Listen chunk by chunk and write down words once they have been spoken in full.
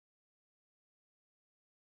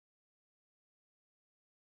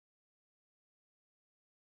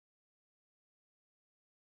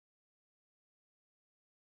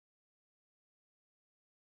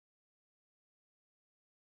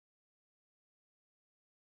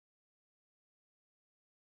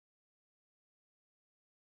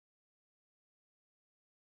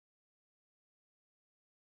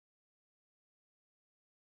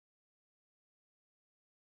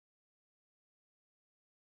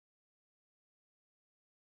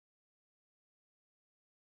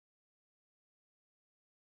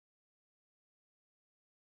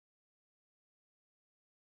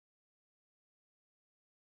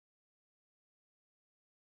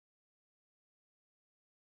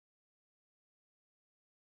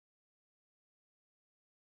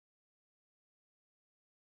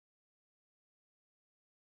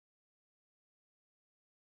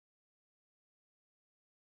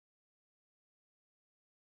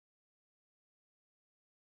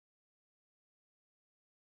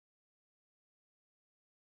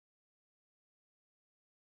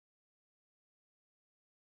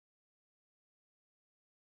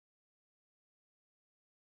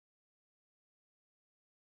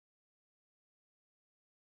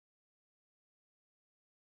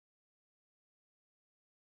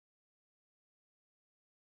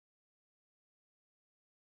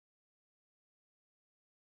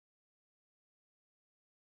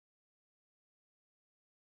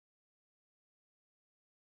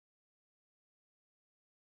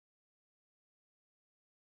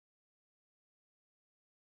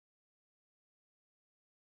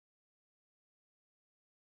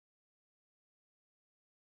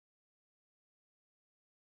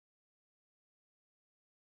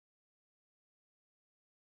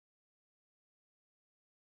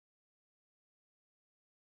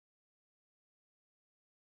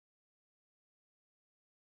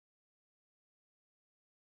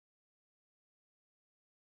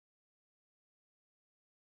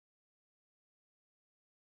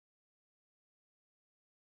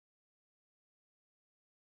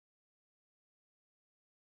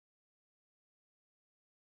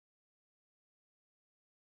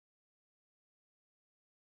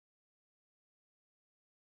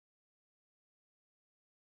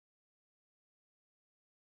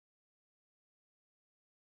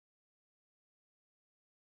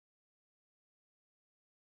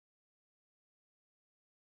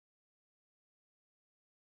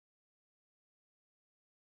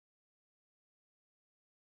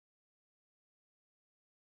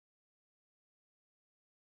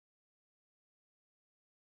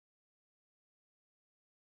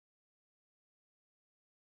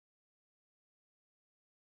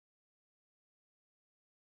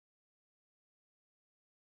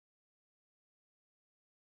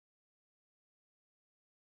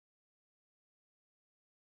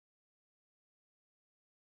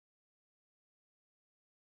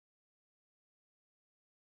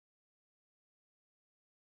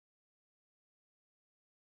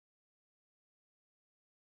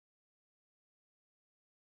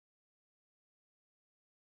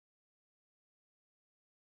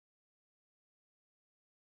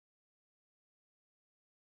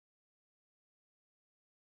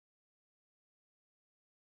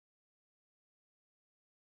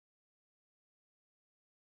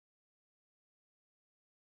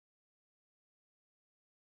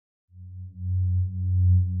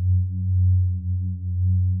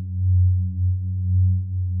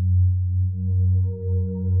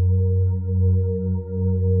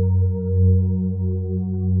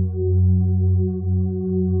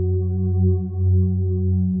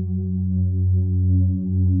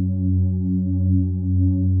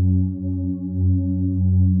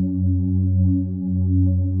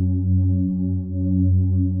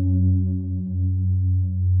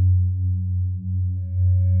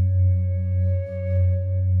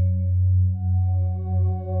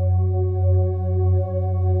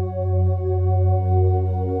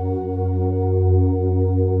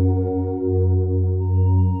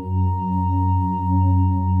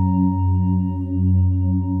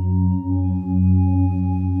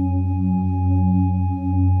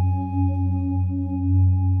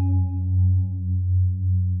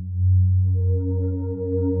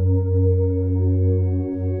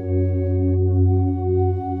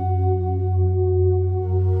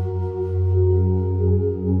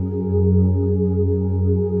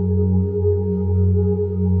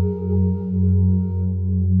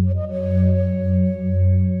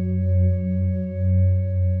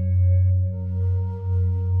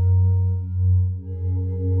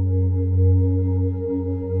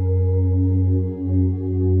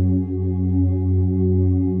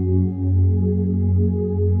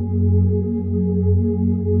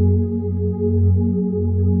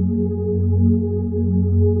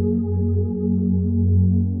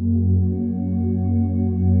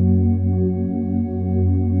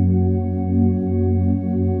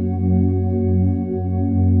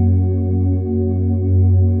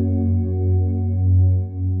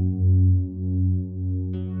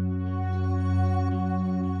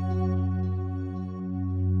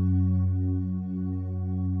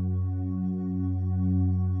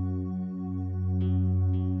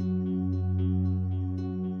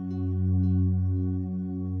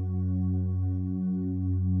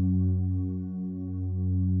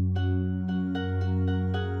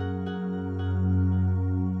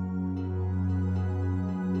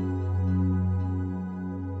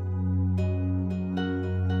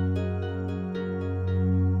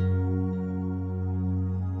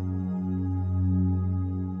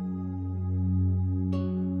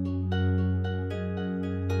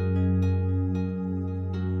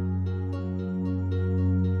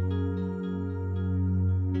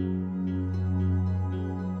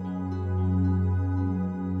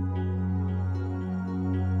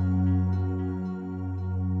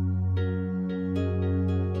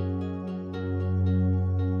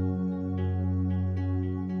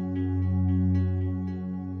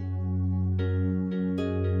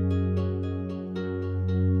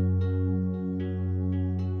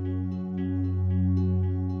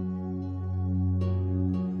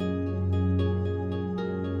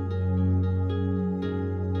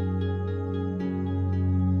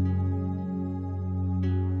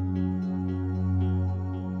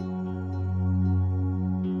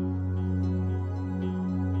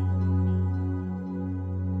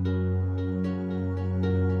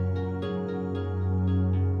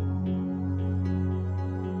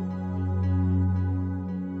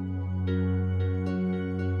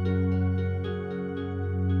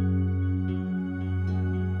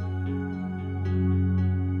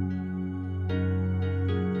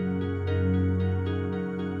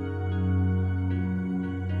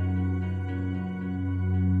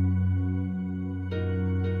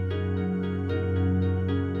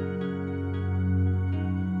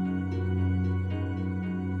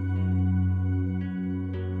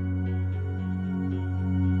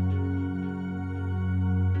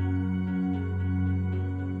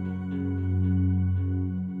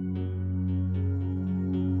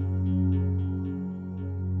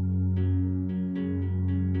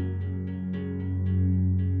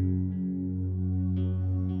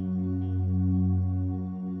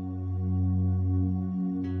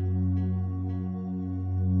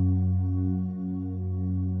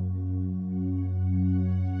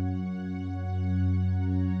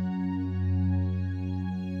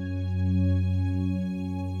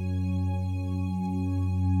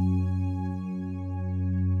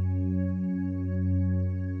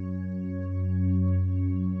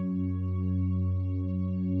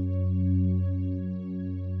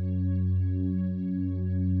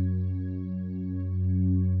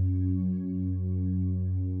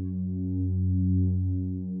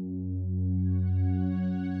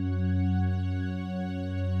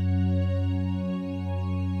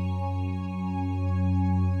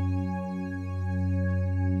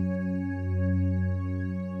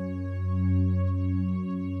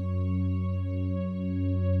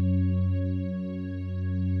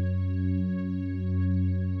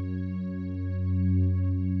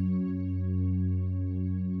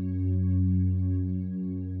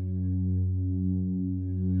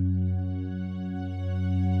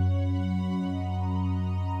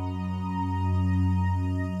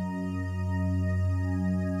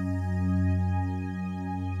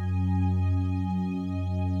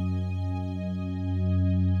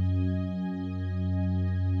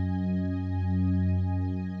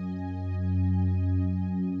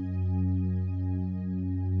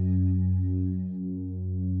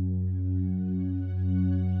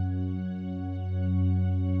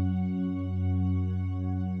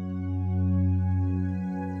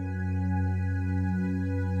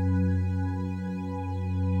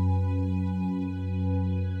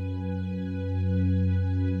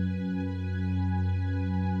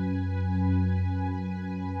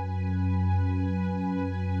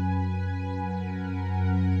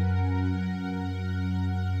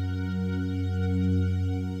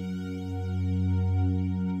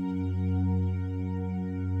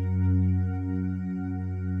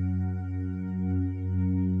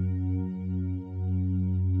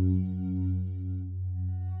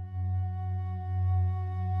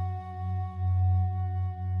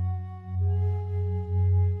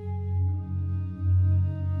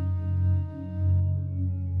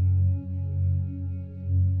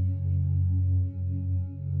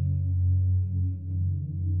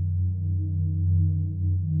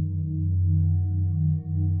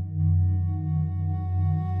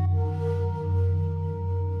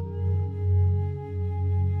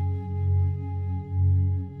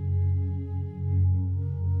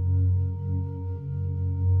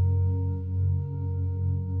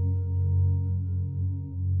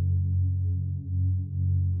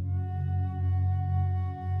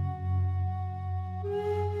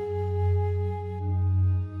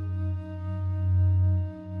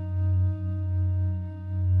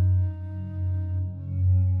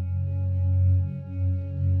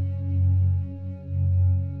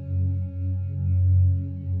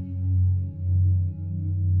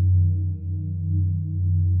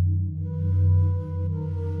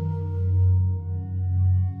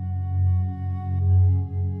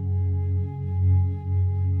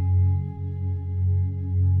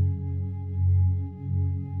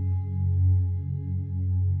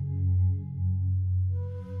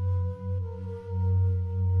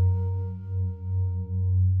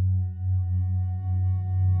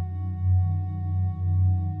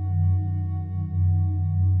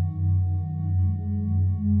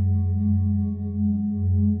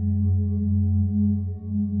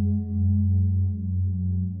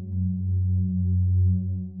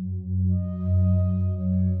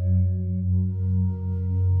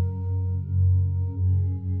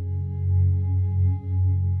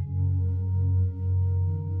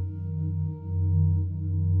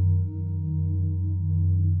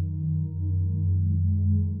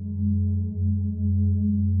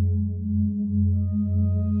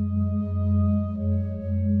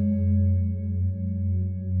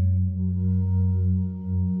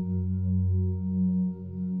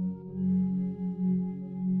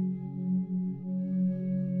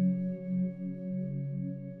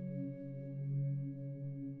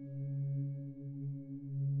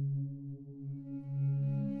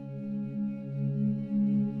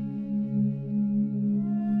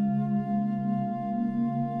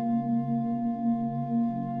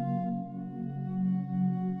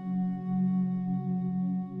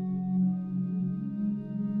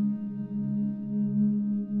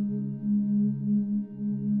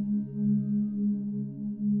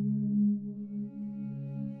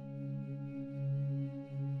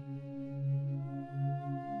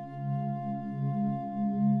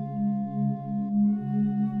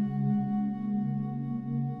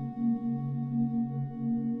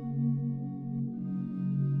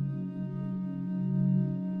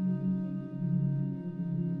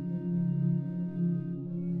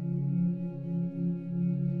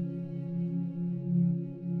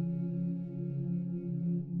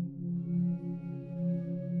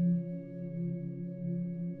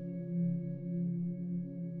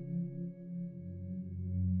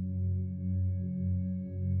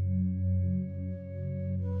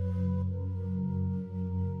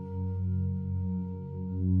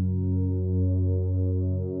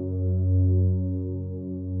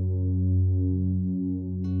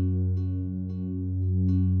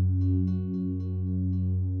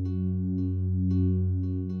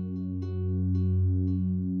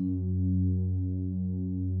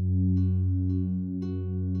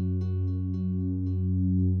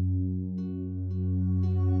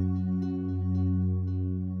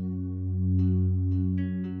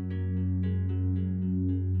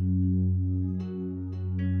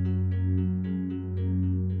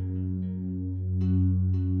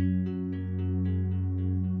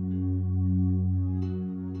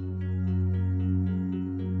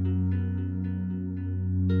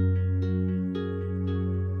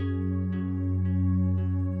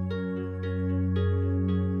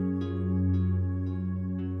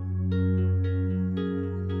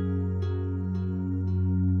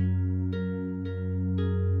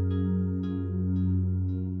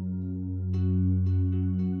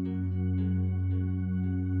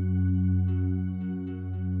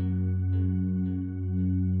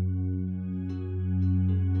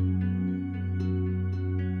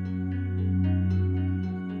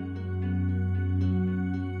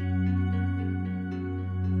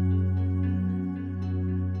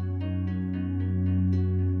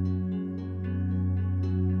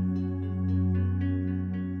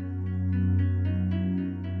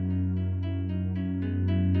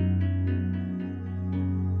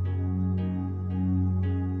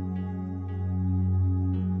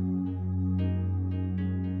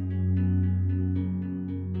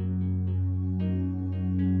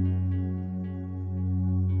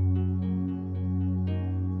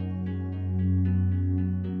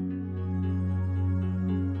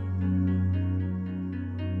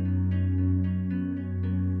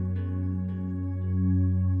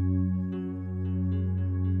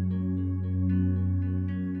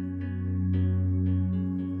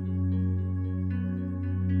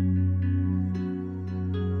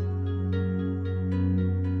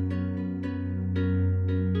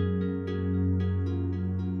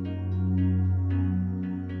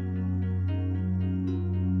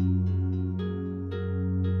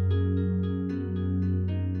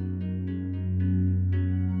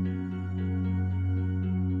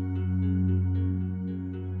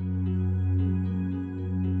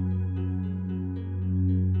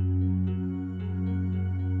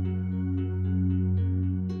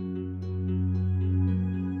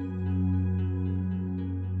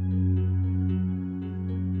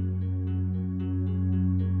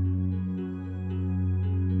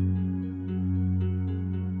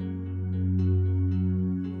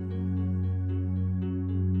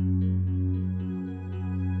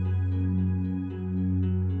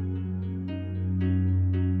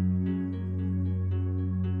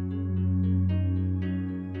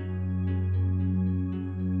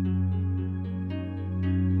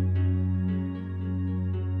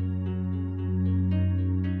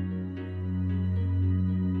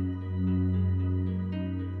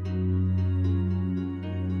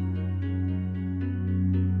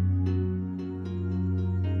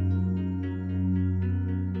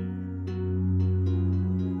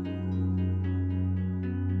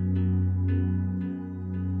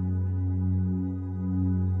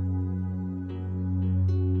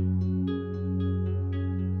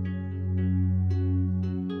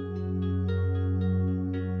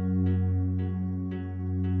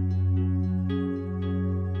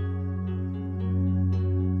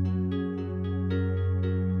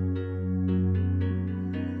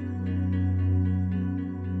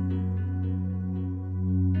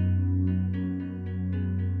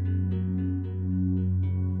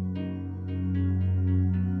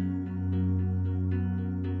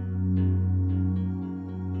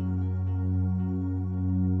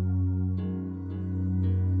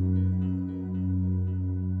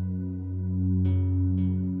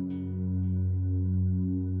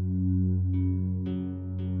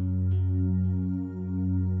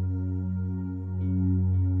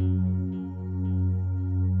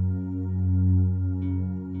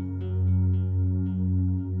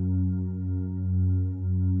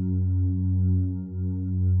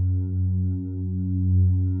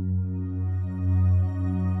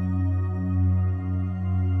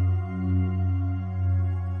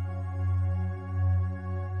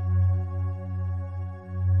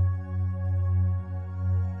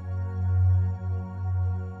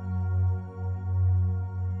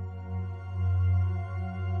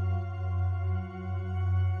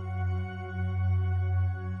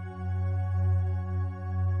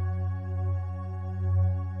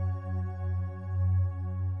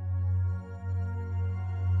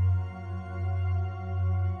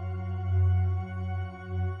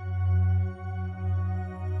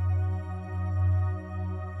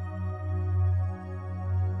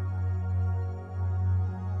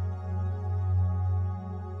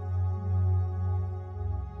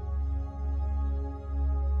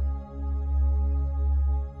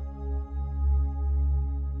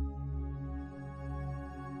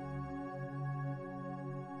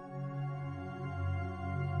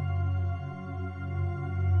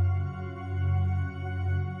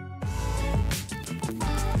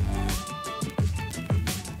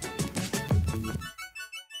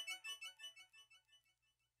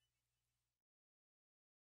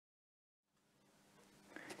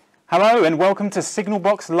Hello and welcome to Signal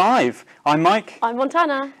Box Live. I'm Mike. I'm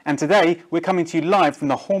Montana. And today we're coming to you live from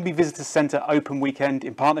the Hornby Visitor Centre Open weekend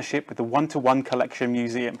in partnership with the One-to-One Collection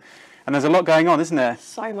Museum. And there's a lot going on, isn't there?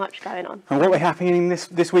 So much going on. And what we're happening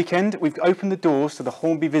this weekend, we've opened the doors to the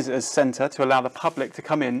Hornby Visitor Centre to allow the public to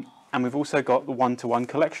come in. And we've also got the one-to-one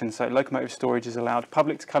collection. So locomotive storage has allowed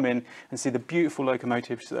public to come in and see the beautiful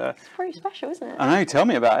locomotives there. It's pretty special, isn't it? I know, tell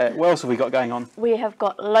me about it. What else have we got going on? We have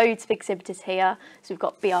got loads of exhibitors here. So we've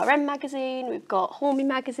got BRM magazine, we've got Hornby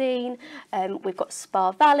magazine, we've got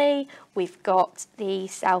Spa Valley, we've got the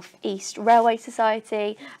South East Railway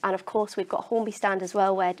Society, and of course we've got Hornby stand as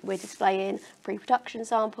well, where we're displaying pre-production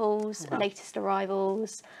samples, latest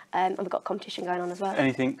arrivals, and we've got competition going on as well.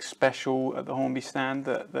 Anything special at the Hornby stand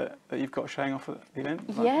that you've got showing off at the event?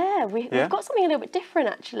 Yeah, we've got something a little bit different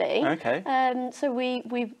actually. Okay. So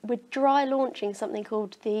we're dry launching something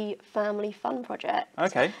called the Family Fun Project.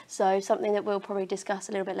 Okay. So something that we'll probably discuss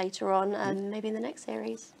a little bit later on, maybe in the next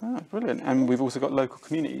series. Oh, brilliant. And we've also got local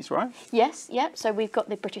communities, right? Yes, yep. So we've got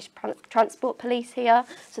the British Transport Police here.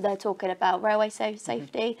 So they're talking about railway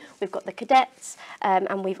safety. We've got the cadets,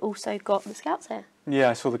 and we've also got the scouts here.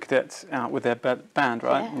 Yeah, I saw the cadets out with their band,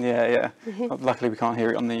 right? Yeah. Luckily, we can't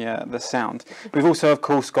hear it on the sound. We've also, of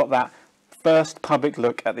course, got that first public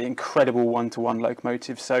look at the incredible one-to-one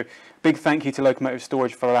locomotives. So big thank you to Locomotive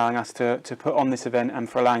Storage for allowing us to put on this event and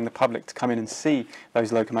for allowing the public to come in and see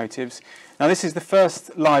those locomotives. Now, this is the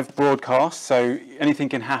first live broadcast, so anything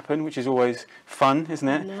can happen, which is always fun, isn't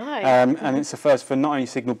it? No. And it's the first for not only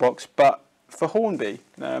Signal Box, but for Hornby.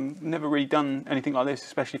 Never really done anything like this,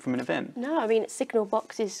 especially from an event. No, I mean, Signal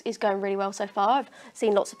Box is going really well so far. I've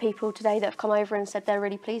seen lots of people today that have come over and said they're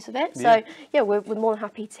really pleased with it. So, yeah, we're more than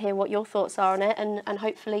happy to hear what your thoughts are on it. And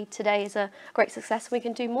hopefully today is a great success and we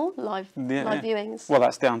can do more live viewings. Well,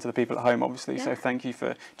 that's down to the people at home, obviously. So thank you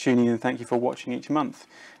for tuning in and thank you for watching each month.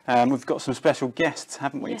 We've got some special guests,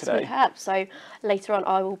 haven't we, today? Yes, we have. So later on,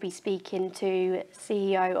 I will be speaking to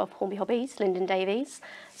CEO of Hornby Hobbies, Lyndon Davies.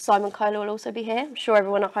 Simon Kohler will also be here. I'm sure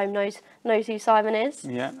everyone at home knows who Simon is.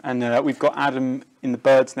 Yeah, and we've got Adam in the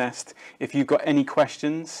bird's nest. If you've got any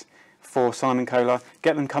questions for Simon Kohler,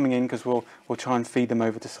 get them coming in because we'll try and feed them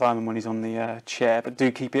over to Simon when he's on the chair. But do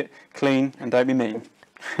keep it clean and don't be mean.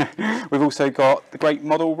 We've also got the Great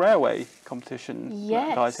Model Railway competition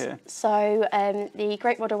guys here. So the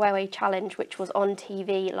Great Model Railway Challenge, which was on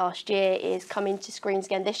TV last year, is coming to screens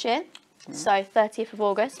again this year. So 30th of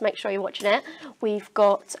August, make sure you're watching it. We've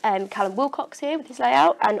got Callum Wilcox here with his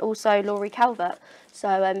layout and also Laurie Calvert.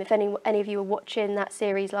 So if any of you were watching that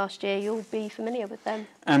series last year, you'll be familiar with them.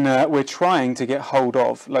 And we're trying to get hold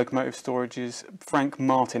of Locomotive Storage's Frank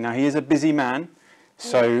Martin. Now, he is a busy man.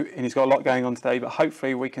 So, and he's got a lot going on today, but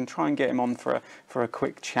hopefully we can try and get him on for a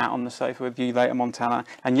quick chat on the sofa with you later, Montana.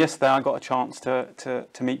 And yesterday I got a chance to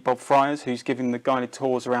meet Bob Fryers, who's giving the guided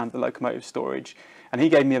tours around the locomotive storage. And he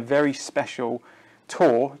gave me a very special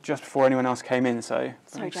tour just before anyone else came in, so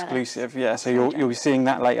exclusive. Yeah, so you'll be seeing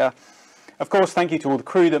that later. Of course, thank you to all the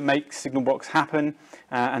crew that makes Signal Box happen,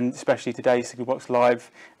 and especially today, Signal Box Live,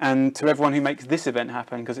 and to everyone who makes this event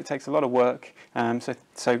happen, because it takes a lot of work.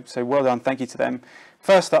 So well done, thank you to them.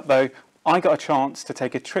 First up, though, I got a chance to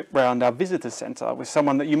take a trip round our visitor centre with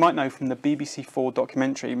someone that you might know from the BBC4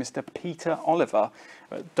 documentary, Mr. Peter Oliver.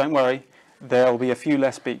 But don't worry, there'll be a few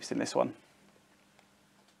less beeps in this one.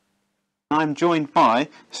 I'm joined by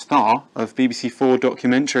star of BBC4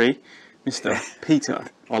 documentary, Mr. Peter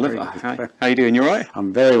Oliver. How are you doing? You all right?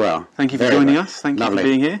 I'm very well. Thank you for joining us. Thank you for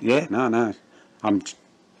being here. Yeah, no. I'm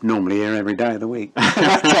normally here every day of the week.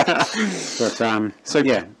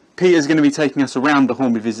 Yeah. Peter's going to be taking us around the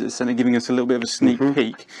Hornby Visitor Centre, giving us a little bit of a sneak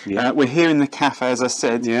peek. Yeah. We're here in the cafe, as I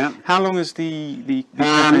said. Yeah. How long has the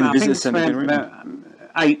Visitor Centre been running?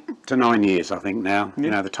 8 to 9 years, I think, now. Yeah.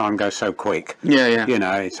 You know, the time goes so quick. Yeah. You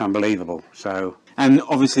know, it's unbelievable. So. And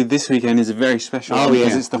obviously this weekend is a very special one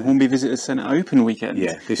because it's the Hornby Visitor Centre Open weekend.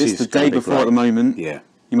 Yeah, this is the day before at the moment. Yeah.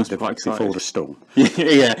 You must be quite excited. Before the storm.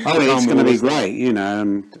 Yeah. Oh, it's going to be great, you know,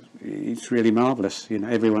 and it's really marvellous. You know,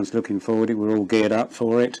 everyone's looking forward to it. We're all geared up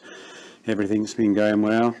for it. Everything's been going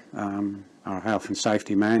well. Our health and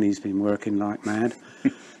safety man, he's been working like mad.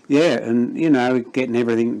 Yeah, and, you know, getting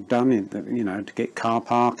everything done, you know, to get car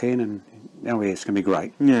parking and, it's going to be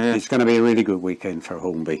great. Yeah. It's going to be a really good weekend for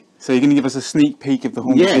Hornby. So you're going to give us a sneak peek of the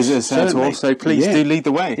Hornby Visitor Centre tour, so please do lead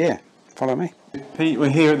the way. Yeah, follow me. Pete, we're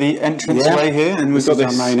here at the entranceway here, and we've got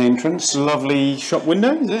this our main entrance. Lovely shop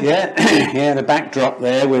window, is it? Yeah, the backdrop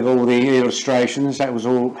there with all the illustrations, that was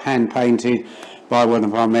all hand painted by one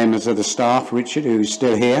of our members of the staff, Richard, who's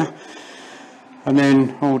still here. And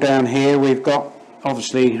then all down here we've got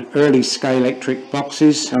obviously early scale electric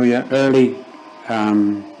boxes. Oh yeah. Early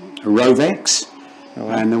Rovex,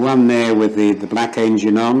 and the one there with the black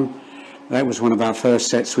engine on, that was one of our first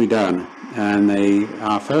sets we done. And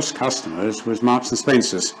our first customers was Marks and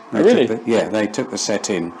Spencer's. Really? They took the set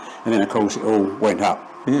in, and then of course it all went up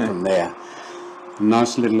from there. A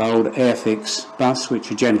nice little old Airfix bus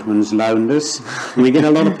which a gentleman's loaned us. And we get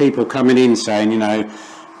a lot of people coming in saying, you know,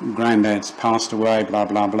 Grandad's passed away, blah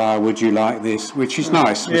blah blah, would you like this? Which is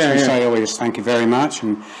nice. We say always thank you very much,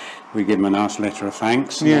 and we give them a nice letter of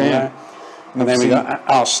thanks. And then we got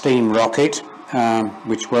our steam rocket,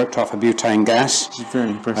 which worked off a butane gas. Which is very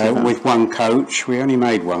impressive. With one coach. We only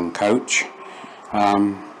made one coach.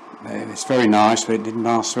 It's very nice, but it didn't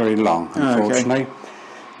last very long, unfortunately. Okay.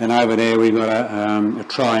 Then over there we've got a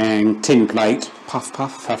triangle tin plate. Puff,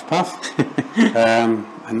 puff. Puff, puff.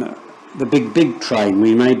 And the big train.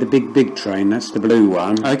 We made the big train. That's the blue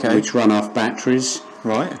one. Okay. Which run off batteries.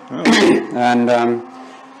 Right. Oh. And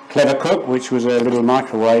Clever Cook, which was a little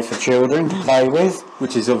microwave for children to play with.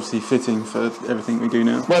 Which is obviously fitting for everything we do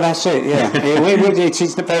now. Well, that's it, yeah.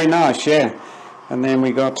 It's very nice, yeah. And then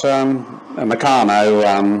we got a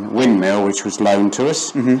Meccano windmill, which was loaned to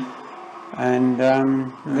us. And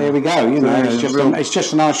there we go, you know, it's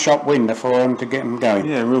just a nice shop window for them to get them going.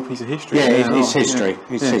 Yeah, a real piece of history. Yeah, it's history,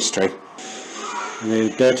 it's history.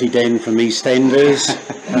 The Dirty Den from EastEnders,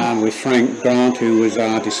 with Frank Grant, who was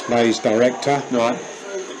our displays director. Right.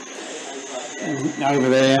 Over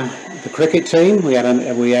there, the cricket team. We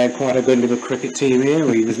had quite a good little cricket team here.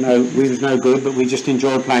 We was no good, but we just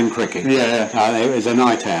enjoyed playing cricket. It was a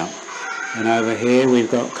night out. And over here we've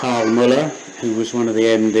got Carl Muller, who was one of the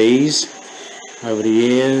MDs over the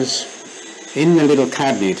years. In the little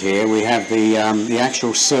cabinet here we have the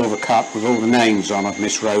actual silver cup with all the names on of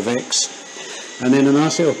Miss Rovex. And then a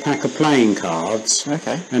nice little pack of playing cards.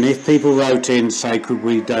 Okay. And if people wrote in, say, could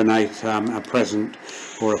we donate a present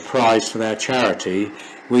or a prize for their charity,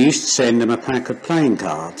 we used to send them a pack of playing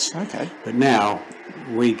cards. Okay. But now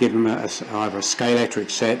we give them either a Scalextric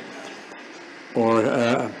set or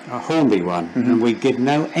a Hornby one, and we give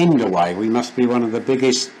no end away. We must be one of the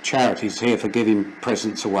biggest charities here for giving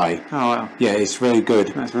presents away. Oh wow. Yeah, it's very good.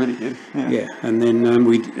 That's really good. Yeah. And then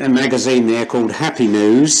a magazine there called Happy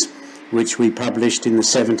News, which we published in the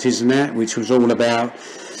 70s and that, which was all about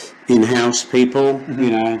in-house people,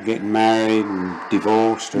 you know, getting married and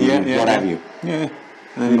divorced and what have you. Yeah.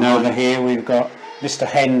 And over here we've got Mr.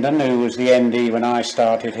 Hendon, who was the MD when I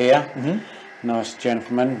started here. Nice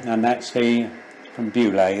gentleman, and that's from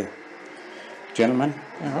Bewley gentleman.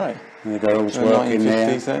 All right. And the girls working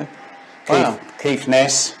there. Wow. Keith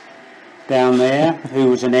Ness down there, who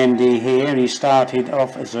was an MD here. He started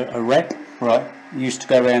off as a rep. Right. Used to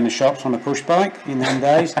go around the shops on a push bike in them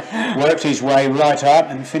days. Worked his way right up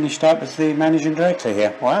and finished up as the managing director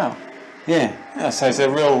here. Wow. Yeah. So it's a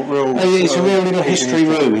real. It's a real little history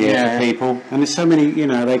room here for people. And there's so many, you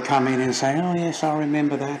know, they come in and say, oh yes, I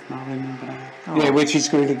remember that, and I remember that. Yeah, which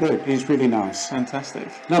is really good. It's really nice. Fantastic.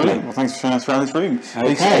 Lovely. Brilliant. Well, thanks for showing us around this room.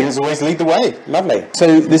 Okay. As always, lead the way. Lovely.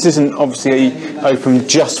 So this isn't obviously open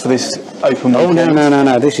just for this open weekend. Oh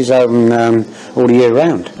no. This is open all the year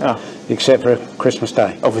round. Oh. Except for Christmas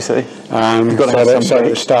Day. Obviously. You've got to have some so that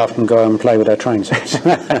the staff can go and play with their train sets.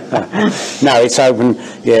 No, it's open,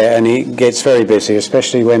 and it gets very busy,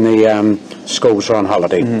 especially when the schools are on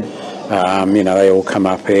holiday. You know, they all come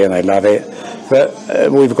up here and they love it.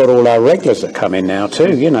 But we've got all our regulars that come in now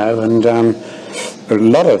too, you know, and a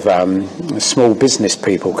lot of small business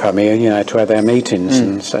people come here, you know, to have their meetings,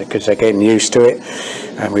 and so because they're getting used to it.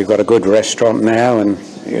 And we've got a good restaurant now, and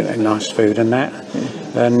you know, nice food and that.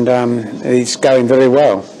 And it's going very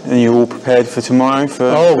well. And you're all prepared for tomorrow?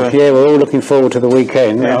 Yeah, we're all looking forward to the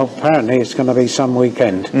weekend. Yeah. Well, apparently it's going to be some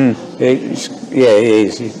weekend. It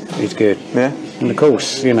is. It's good. Yeah. And of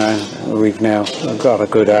course, you know, we've now got a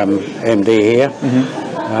good MD here,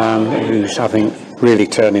 who's, I think, really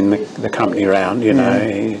turning the company around. You know,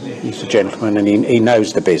 he's a gentleman and he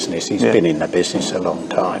knows the business. He's been in the business a long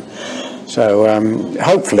time. So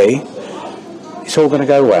hopefully it's all going to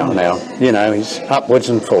go well now. You know, he's upwards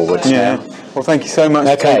and forwards now. Well, thank you so much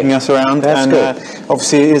for taking us around. That's good.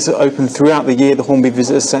 Obviously, it is open throughout the year, the Hornby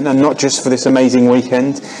Visitor Centre, not just for this amazing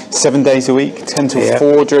weekend. 7 days a week, 10 till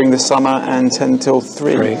 4 during the summer and 10 till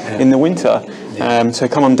 3 in the winter. So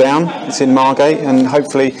come on down. It's in Margate, and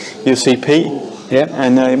hopefully you'll see Pete. Yeah.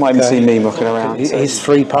 And you might even see me walking around. It's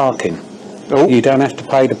free parking. Oh. You don't have to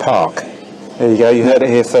pay to park. There you go, you heard it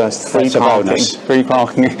here first. Free parking. Free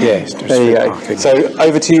parking. Yes, there you go. Parking. So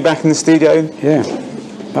over to you back in the studio. Yeah,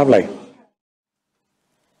 lovely.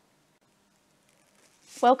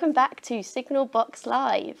 Welcome back to Signal Box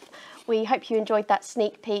Live. we hope you enjoyed that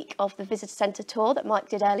sneak peek of the Visitor Centre tour that Mike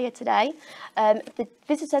did earlier today. The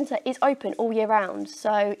Visitor Centre is open all year round,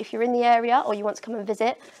 so if you're in the area or you want to come and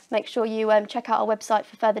visit, make sure you check out our website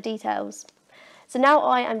for further details. So now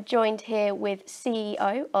I am joined here with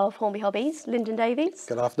CEO of Hornby Hobbies, Lyndon Davies.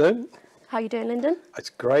 Good afternoon. How are you doing, Lyndon? It's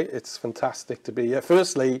great. It's fantastic to be here.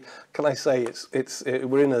 Firstly, can I say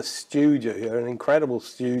we're in a studio here, an incredible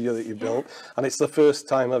studio that you built, and it's the first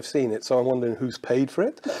time I've seen it, so I'm wondering who's paid for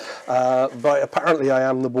it. But apparently I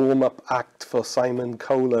am the warm-up act for Simon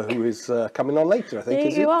Kohler, who is coming on later, I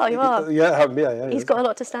think. You are. Yeah. He's got a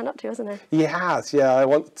lot to stand up to, hasn't he? He has, yeah. I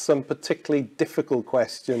want some particularly difficult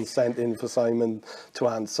questions sent in for Simon to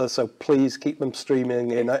answer, so please keep them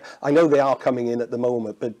streaming in. I know they are coming in at the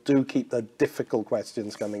moment, but do keep the difficult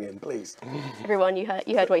questions coming in, please. Everyone, you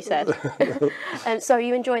heard what he said. So are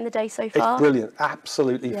you enjoying the day so far? It's brilliant,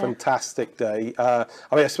 absolutely fantastic day. I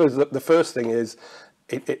mean, I suppose the first thing is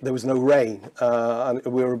there was no rain, and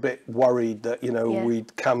we were a bit worried that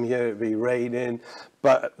we'd come here, it'd be raining,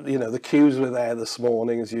 but the queues were there this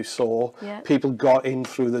morning, as you saw. People got in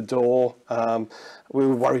through the door. We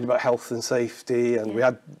were worried about health and safety, and we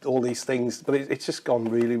had all these things, but it's just gone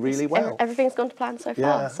really, really well. Everything's gone to plan so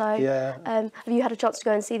far. Have you had a chance to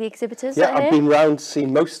go and see the exhibitors? Yeah, I've been round,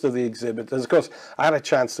 seen most of the exhibitors. Of course, I had a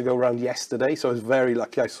chance to go round yesterday, so I was very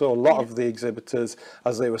lucky. I saw a lot of the exhibitors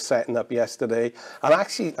as they were setting up yesterday. And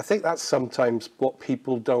actually, I think that's sometimes what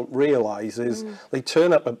people don't realise is they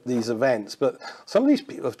turn up at these events, but some of these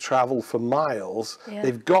people have travelled for miles.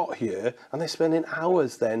 They've got here, and they're spending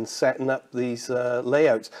hours then setting up these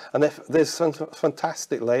layouts, and there's some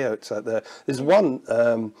fantastic layouts out there. There's one,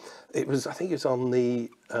 I think it's on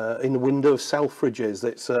the in the window of Selfridges.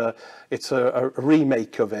 It's a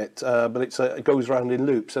remake of it, but it goes round in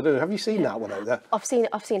loops. I don't know. Have you seen that one out there? I've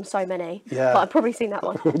seen so many. But I've probably seen that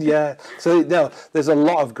one. So there's a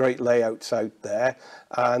lot of great layouts out there,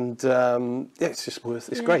 and it's just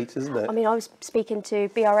it's great, isn't it? I mean, I was speaking to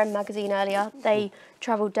BRM magazine earlier. They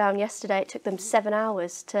travelled down yesterday. It took them 7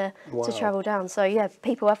 hours to travel down. So yeah,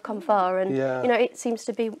 people have come far, and it seems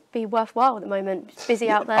to be worthwhile at the moment. It's busy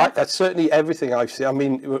out there. That's certainly everything I've seen. I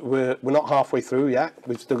mean, we're not halfway through yet.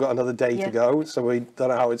 We've still got another day to go, so we don't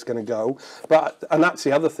know how it's going to go. And that's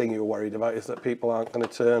the other thing you're worried about, is that people aren't going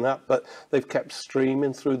to turn up. But they've kept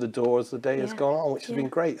streaming through the door as the day has gone on, which has been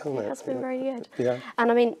great, hasn't it? That's been very good. Yeah.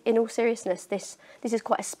 And I mean, in all seriousness, this is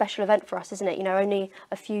quite a special event for us, isn't it? Only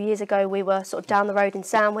a few years ago we were sort of down the road in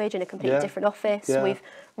Sandwich in a completely different office. We've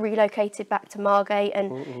relocated back to Margate,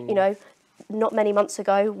 and not many months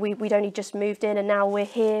ago we'd only just moved in, and now we're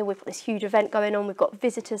here. We've got this huge event going on. We've got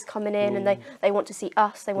visitors coming in, and they want to see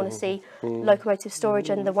us. They want to see Locomotive Storage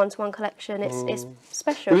and the one-to-one collection. It's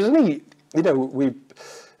special. It was only,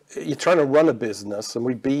 you're trying to run a business, and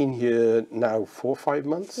we've been here now 4 or 5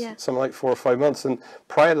 months, something like 4 or 5 months. And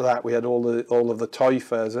prior to that, we had all of the toy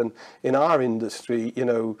fairs, and in our industry,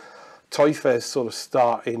 toy fairs sort of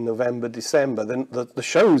start in November, December. Then the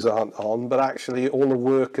shows aren't on, but actually all the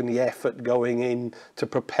work and the effort going in to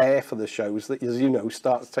prepare for the shows, that, as you know,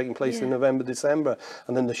 starts taking place in November, December.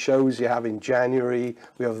 And then the shows you have in January,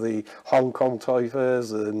 we have the Hong Kong toy fairs,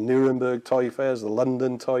 the Nuremberg toy fairs, the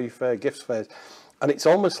London toy fair, gifts fairs. And it's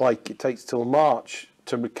almost like it takes till March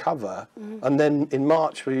to recover, and then in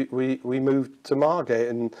March we moved to Margate,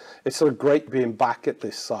 and it's sort of great being back at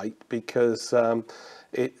this site, because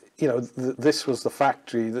this was the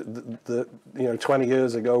factory that 20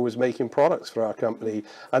 years ago was making products for our company,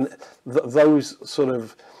 and those sort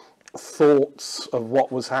of thoughts of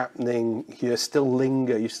what was happening here still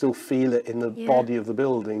linger. You still feel it in the body of the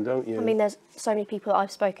building, don't you? I mean, there's so many people that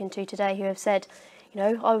I've spoken to today who have said,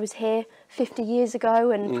 I was here 50 years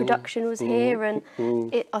ago, and production was here, and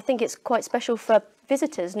I think it's quite special for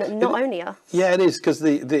visitors, not only us. Yeah, it is, because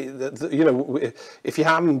if you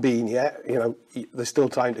haven't been yet, there's still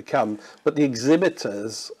time to come. But the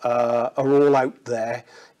exhibitors are all out there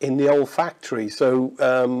in the old factory. So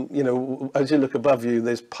as you look above you,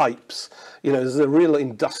 there's pipes. There's a real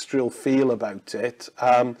industrial feel about it,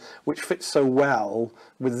 which fits so well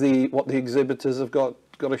with what the exhibitors have got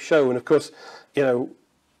to show. And of course,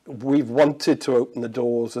 we've wanted to open the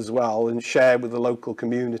doors as well and share with the local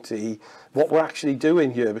community what we're actually doing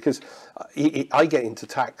here, because I get into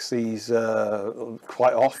taxis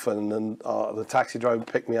quite often, and the taxi driver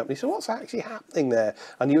picked me up and he said, what's actually happening there?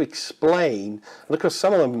 And you explain, and of course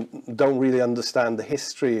some of them don't really understand the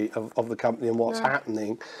history of the company and what's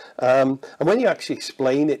happening, and when you actually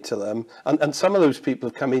explain it to them, and some of those people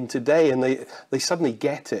have come in today, and they suddenly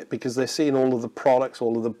get it, because they're seeing all of the products,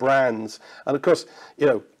 all of the brands, and of course,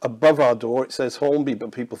 above our door it says Hornby,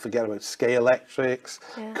 but people forget about Scale Electrics,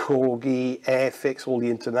 Corgi, Davies, Airfix, all the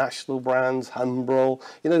international brands, Humbrol.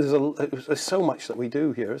 You know, there's so much that we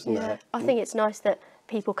do here, isn't there? I think it's nice that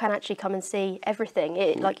people can actually come and see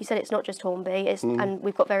everything. Like you said, it's not just Hornby, and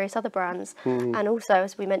we've got various other brands. And also,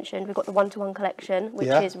 as we mentioned, we've got the one-to-one collection, which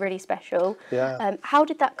is really special. How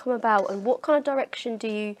did that come about, and what kind of direction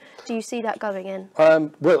do you see that going in?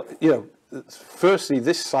 Well, you know, firstly,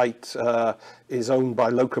 this site is owned by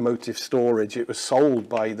Locomotive Storage. It was sold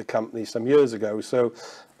by the company some years ago. So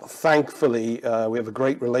thankfully, we have a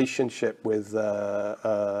great relationship with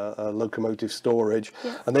Locomotive Storage,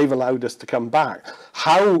 and they've allowed us to come back.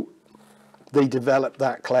 How they developed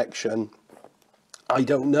that collection, I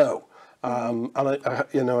don't know. And I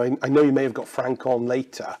know you may have got Frank on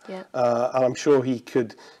later, and I'm sure he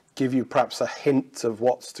could give you perhaps a hint of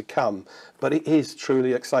what's to come. But it is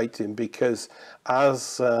truly exciting, because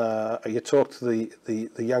as you talk to the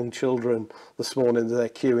young children this morning, they're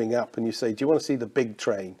queuing up, and you say, do you want to see the big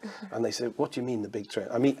train? And they say, what do you mean the big train?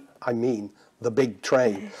 I mean the big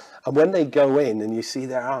train. And when they go in and you see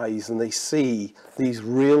their eyes and they see these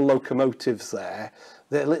real locomotives there,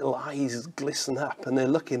 their little eyes glisten up and they're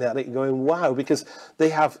looking at it and going, wow, because they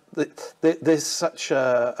have, there's such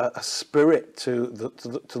a spirit to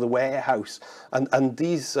the warehouse, and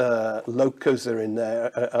these locos are in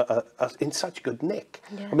there are in such good nick.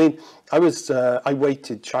 I mean, I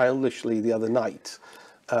waited childishly the other night.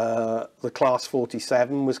 The class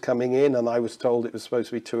 47 was coming in, and I was told it was supposed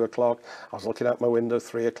to be 2 o'clock. I was looking out my window,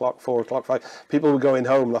 3 o'clock, 4 o'clock, 5. People were going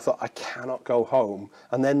home, and I thought, I cannot go home.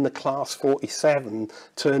 And then the class 47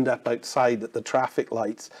 turned up outside at the traffic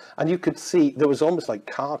lights, and you could see there was almost like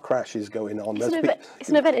car crashes going on. It's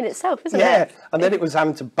an event in itself, isn't it? Yeah, and then it was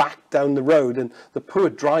having to back down the road, and the poor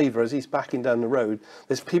driver, as he's backing down the road,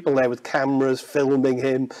 there's people there with cameras filming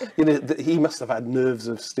him. You know, he must have had nerves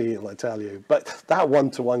of steel, I tell you. But that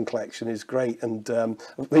one-to-one collection is great, and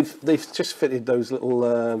they've just fitted those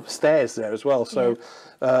little stairs there as well. So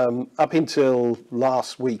up until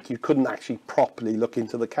last week, you couldn't actually properly look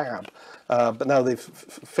into the cab. But now they've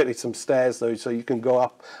fitted some stairs though, so you can go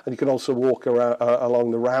up, and you can also walk around,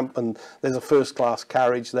 along the ramp, and there's a first class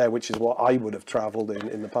carriage there, which is what I would have travelled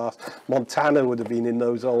in the past. Montana would have been in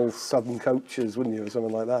those old southern coaches, wouldn't you, or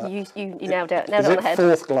something like that? You nailed it. Nailed it it on the head.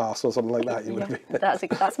 Fourth class or something like that? You would have been.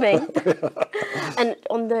 That's me. And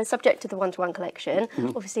on the subject of the one-to-one collection,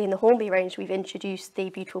 obviously in the Hornby range, we've introduced the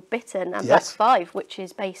beautiful Bittern and Black 5, which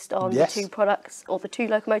is based on the two products, or the two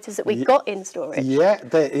locomotives that we got in storage. Yeah,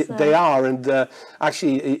 they are. And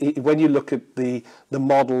actually, when you look at the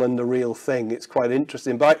model and the real thing, it's quite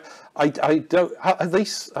interesting. But I don't.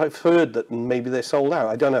 I've heard that maybe they're sold out.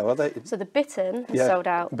 I don't know. Are they? So the Bittern is sold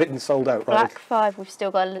out. Bittern's sold out. Right. Black 5, we've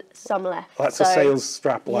still got some left. That's a sales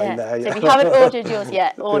strap line there. Yeah. So if you haven't ordered yours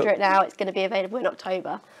yet, order it now. It's going to be available in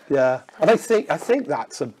October. Yeah, and I think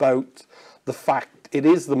that's about the fact it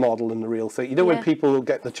is the model and the real thing. You know, when people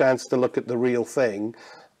get the chance to look at the real thing,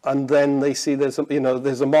 and then they see there's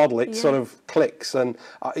a model, it sort of clicks, and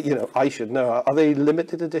I should know. Are they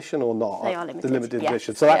limited edition or not? They are limited. The limited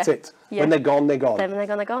edition. So that's it. When they're gone, they're gone. Then when they're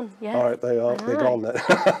gone, they're gone. Yeah. All right, they are. They're gone then.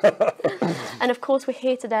 And of course, we're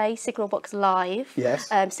here today, Signal Box Live. Yes.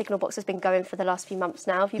 Signal Box has been going for the last few months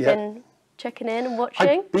now. Have you been checking in and watching?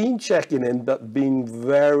 I've been checking in, but been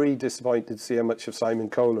very disappointed to see how much of Simon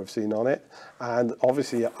Kohler I've seen on it. And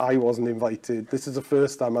obviously, I wasn't invited. This is the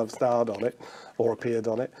first time I've starred on it or appeared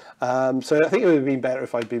on it. So I think it would have been better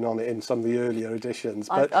if I'd been on it in some of the earlier editions.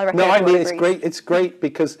 But I reckon no, I mean, it's great. It's great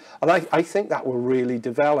because, and I think that will really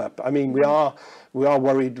develop. I mean, we are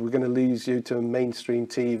worried we're going to lose you to mainstream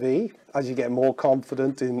TV as you get more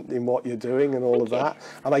confident in what you're doing and all of that.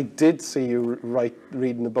 And I did see you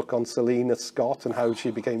reading the book on Selena Scott and how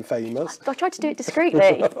she became famous. I tried to do it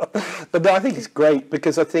discreetly. But no, I think it's great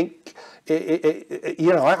because I think,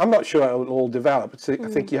 I'm not sure it will all develop. I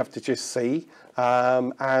think you have to just see.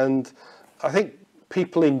 And I think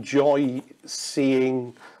people enjoy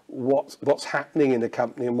seeing what's happening in a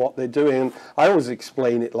company and what they're doing. And I always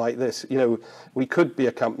explain it like this, we could be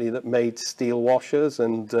a company that made steel washers,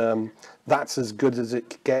 and that's as good as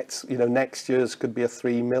it gets. Next year's could be a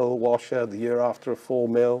 3 mil washer, the year after a 4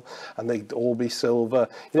 mil, and they'd all be silver.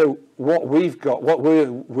 What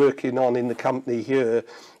we're working on in the company here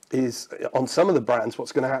is on some of the brands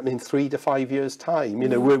what's going to happen in 3 to 5 years time.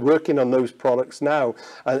 We're working on those products now,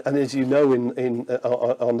 and as you know,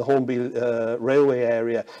 on the Hornby railway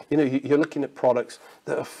area, you're looking at products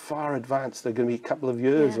that are far advanced. They're going to be a couple of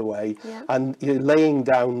years away, and you're laying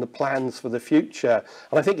down the plans for the future.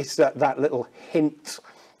 And I think it's that little hint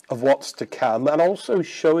of what's to come, and also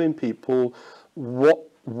showing people what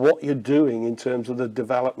what you're doing in terms of the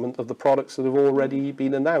development of the products that have already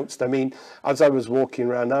been announced. I mean, as I was walking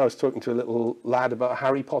around now, I was talking to a little lad about a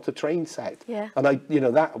Harry Potter train set. Yeah. And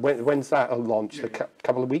when's that launched? A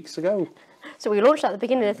couple of weeks ago. So we launched at the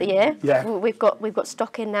beginning of the year. Yeah. We've got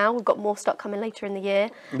stock in now. We've got more stock coming later in the year.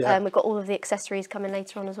 Yeah. We've got all of the accessories coming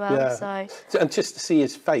later on as well. Yeah. So And just to see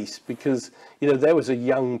his face, because there was a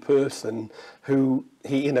young person who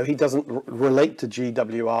he doesn't relate to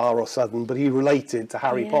GWR or Southern, but he related to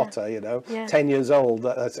Harry Potter. Yeah. 10 years old.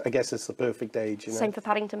 I guess it's the perfect age. Same for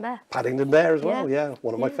Paddington Bear. Paddington Bear as well. Yeah,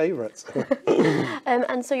 one of my favourites.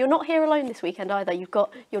 And so you're not here alone this weekend either. You've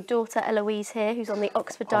got your daughter Eloise here, who's on the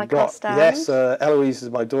Oxford Diecast stand. Yes, Eloise is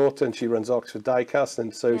my daughter, and she runs Oxford Diecast,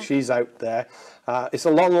 and so she's out there. It's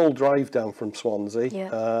a long old drive down from Swansea,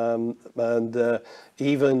 and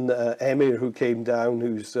even Emir, who came down,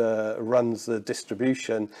 who runs the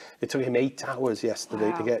distribution, it took him 8 hours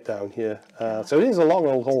yesterday to get down here. So it is a long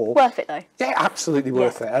old haul. Worth it though. Yeah, absolutely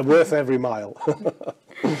worth it, and worth every mile.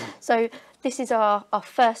 So this is our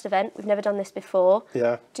first event. We've never done this before.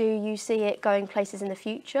 Yeah. Do you see it going places in the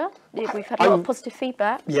future? We've had a lot of positive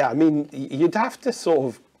feedback. Yeah, I mean, you'd have to,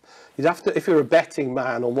 if you're a betting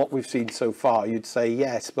man on what we've seen so far, you'd say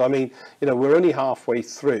yes. But I mean, we're only halfway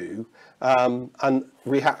through, and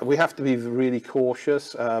we have to be really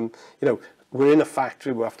cautious. We're in a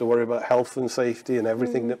factory. We have to worry about health and safety and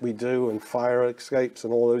everything that we do, and fire escapes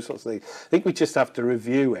and all those sorts of things. I think we just have to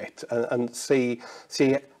review it and see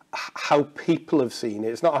how people have seen it.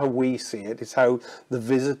 It's not how we see it, it's how the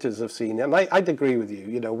visitors have seen it. And I'd agree with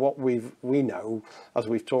you. What we know as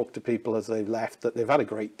we've talked to people as they've left, that they've had a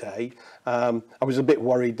great day. I was a bit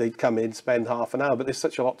worried they'd come in, spend half an hour, but there's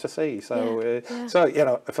such a lot to see. So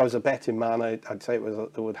if I was a betting man, I'd say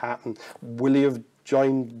it would happen. Will you have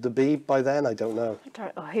joined the Beeb by then? I don't know.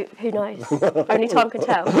 Who knows? Only time can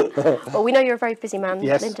tell. Well, we know you're a very busy man,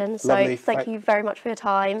 yes, Lyndon, so lovely. thank you very much for your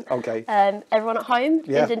time. Okay. Everyone at home,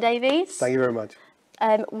 Lyndon Davies. Thank you very much.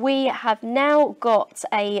 We have now got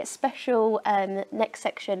a special next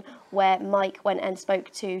section where Mike went and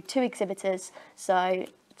spoke to 2 exhibitors, so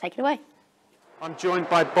take it away. I'm joined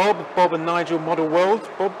by Bob and Nigel, Model World.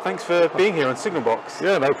 Bob, thanks for being here on Signal Box.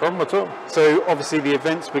 Yeah, no problem at all. So obviously the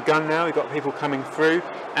event's begun now, we've got people coming through,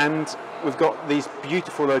 and we've got these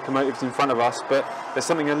beautiful locomotives in front of us, but there's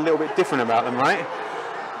something a little bit different about them, right?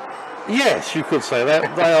 Yes, you could say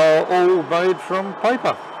that. They are all made from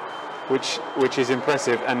paper. Which is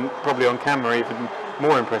impressive, and probably on camera even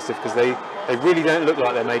more impressive, because they really don't look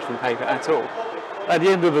like they're made from paper at all. At the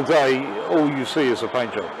end of the day, all you see is a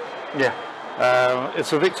paint job. Yeah.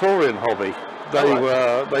 It's a Victorian hobby.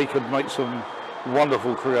 They could make some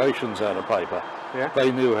wonderful creations out of paper. Yeah.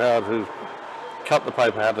 They knew how to cut the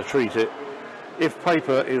paper, how to treat it. If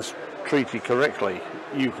paper is treated correctly,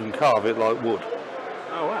 you can carve it like wood.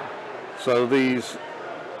 Oh wow. So these,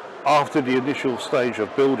 after the initial stage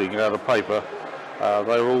of building out of paper,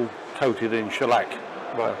 they're all coated in shellac,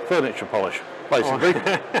 furniture polish, basically.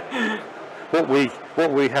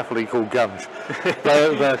 What we happily call gunge.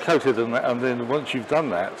 They're coated in that, and then once you've done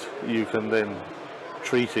that, you can then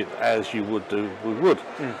treat it as you would do with wood.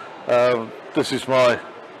 This is my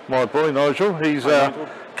boy Nigel. He's a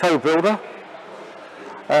co-builder,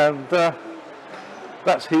 and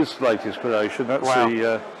that's his latest creation. That's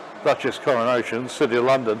the Duchess Coronation, City of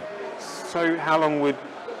London. So how long would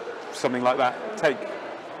something like that take?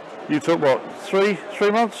 You took what, 3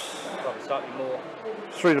 months? Probably slightly more.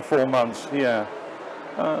 3 to 4 months, yeah.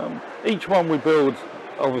 Each one we build,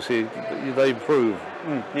 obviously, they improve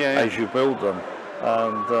as you build them.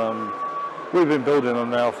 And we've been building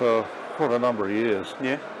them now for quite a number of years.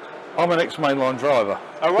 Yeah. I'm an ex-mainline driver,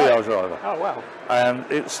 PR driver. Oh, wow. And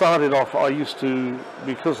it started off, I used to,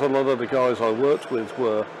 because a lot of the guys I worked with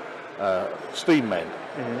were steam men,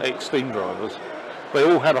 ex-steam drivers, they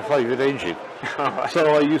all had a favourite engine.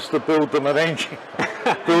 So I used to build them an engine,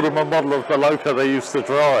 build them a model of the loco they used to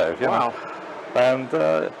drive. You know? And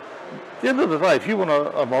at the end of the day, if you want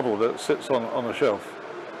a model that sits on a shelf,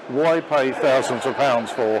 why pay thousands of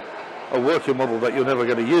pounds for a working model that you're never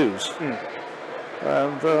going to use?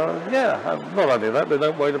 And and not only that, they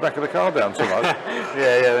don't weigh the back of the car down so much.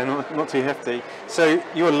 Yeah, they're not too hefty. So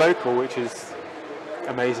you're local, which is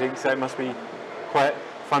amazing, so it must be quite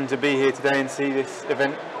fun to be here today and see this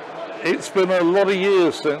event. It's been a lot of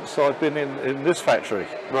years since I've been in this factory.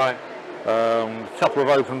 Right. A couple of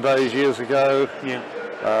open days years ago. Yeah.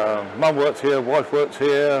 Mum worked here, wife worked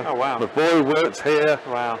here. Oh wow. The boy worked here.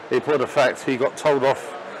 Wow. He put a fact, he got told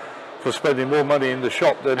off for spending more money in the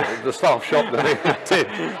shop than the staff shop than he did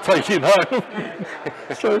taking home.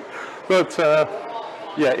 So, but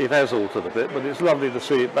Yeah, it has altered a bit, but it's lovely to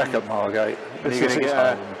see it back at Margate. Are you going to get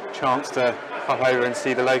a chance to pop over and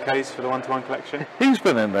see the locos for the one-to-one collection? He's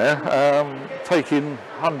been in there, taking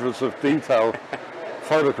hundreds of detailed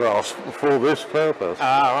photographs for this purpose.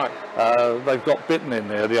 Ah, right. They've got Bittern in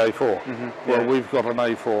there, the A4. Well, we've got an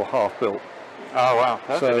A4 half built. Oh, wow.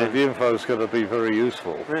 Perfect, So then. the info is going to be very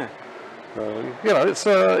useful. Yeah. You know, it's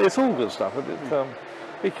all good stuff.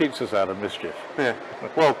 It keeps us out of mischief. Yeah.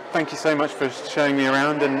 Well, thank you so much for showing me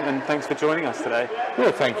around, and thanks for joining us today.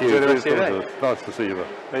 Well, thank you. Enjoy the rest of your day. Nice to see you.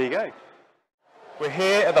 There you go. We're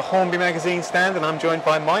here at the Hornby magazine stand, and I'm joined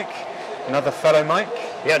by Mike, another fellow Mike.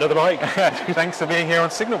 Yeah, another Mike. Thanks for being here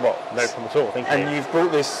on Signal Box. No problem at all, thank you. And you've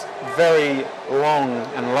brought this very long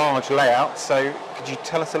and large layout, so could you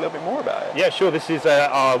tell us a little bit more about it? Yeah, sure. This is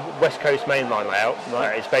our West Coast mainline layout.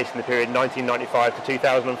 Right. It's based in the period 1995 to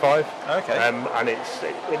 2005. Okay. And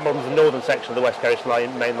it models the northern section of the West Coast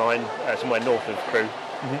main line, somewhere north of Crewe.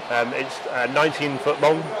 It's 19 foot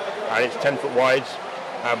long and it's 10 foot wide.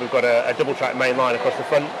 We've got a double track main line across the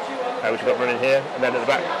front, which we've got running here, and then at the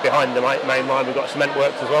back behind the main line we've got cement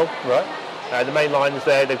works as well. Right. The main line's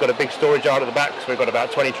there, they've got a big storage yard at the back, so we've got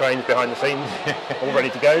about 20 trains behind the scenes, all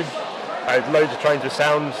ready to go. Loads of trains with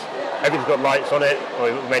sounds, everything's got lights on it,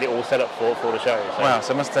 we've made it all set up for the show. So. Wow,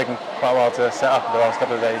 so it must have taken quite a while to set up the last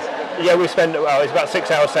couple of days. Yeah, we spent, it's about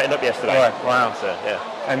 6 hours setting up yesterday. Right, wow. So, yeah.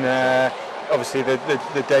 And obviously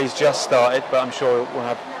the day's just started, but I'm sure we'll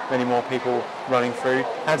have many more people running through.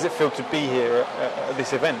 How does it feel to be here at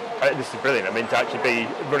this event? This is brilliant. I mean, to actually be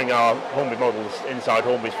running our Hornby models inside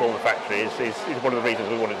Hornby's former factory is one of the reasons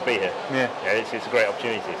we wanted to be here. Yeah. It's a great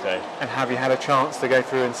opportunity. So. And have you had a chance to go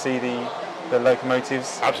through and see the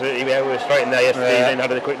locomotives? Absolutely, yeah. We were straight in there yesterday and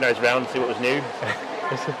had a quick nose round, see what was new.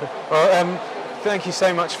 Well, thank you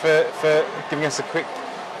so much for giving us a quick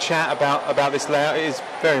chat about this layout. It is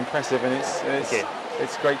very impressive, and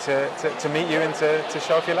it's great to meet you and to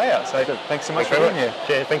show off your layout. So thanks so much for being here.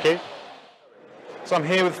 Cheers, thank you. So I'm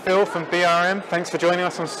here with Phil from BRM. Thanks for joining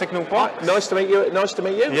us on Signal Box. Nice to meet you. Nice to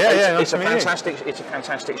meet you. Yeah, it's a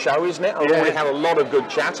fantastic show, isn't it? I've already had a lot of good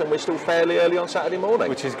chat, and we're still fairly early on Saturday morning.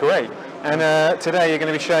 Which is great. And today you're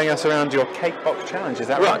going to be showing us around your cake box challenge. Is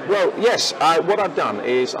that right? Well, yes. What I've done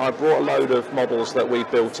is I brought a load of models that we've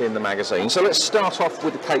built in the magazine. So let's start off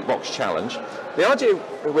with the cake box challenge. The idea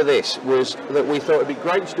with this was that we thought it'd be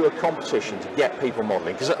great to do a competition to get people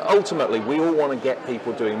modelling, because ultimately we all want to get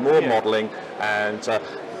people doing more modelling and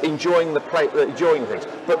enjoying things.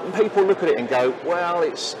 But people look at it and go, well,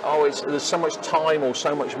 there's so much time or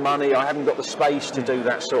so much money, I haven't got the space to do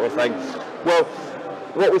that sort of thing. Well,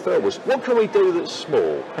 what we thought was, what can we do that's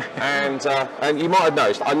small? And you might have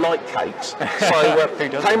noticed, I like cakes, so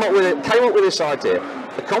came up with this idea.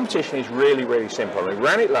 The competition is really, really simple. We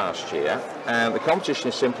ran it last year, and the competition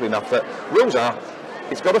is simple enough that rules are,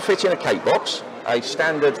 it's got to fit in a cake box, a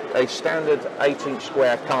standard 8-inch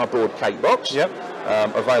square cardboard cake box,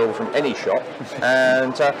 available from any shop,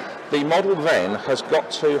 and the model then has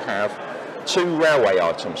got to have 2 railway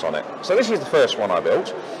items on it. So this is the first one I built,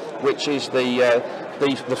 which is the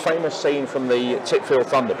famous scene from the Titfield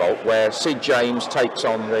Thunderbolt, where Sid James takes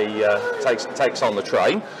on the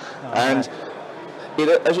train, and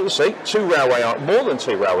as you can see, more than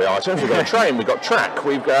 2 railway items. We've got a train, we've got track,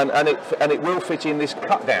 and it will fit in this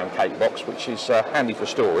cut-down cake box, which is handy for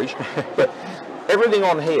storage. But everything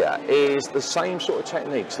on here is the same sort of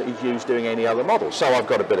techniques that you'd use doing any other model. So I've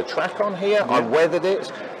got a bit of track on here. I weathered it.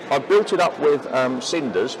 I built it up with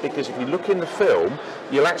cinders, because if you look in the film,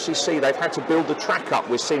 you'll actually see they've had to build the track up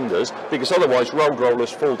with cinders, because otherwise road rollers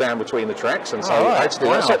fall down between the tracks, and so I had to do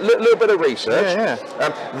that. So a little bit of research.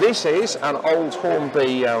 This is an old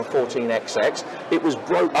Hornby 14XX. It was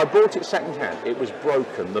I bought it second hand. It was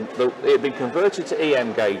broken. It had been converted to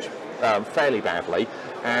EM gauge fairly badly,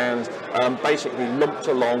 and basically lumped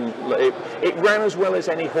along. It ran as well as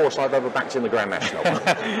any horse I've ever backed in the Grand National.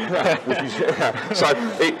 So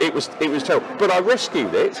it was terrible. But I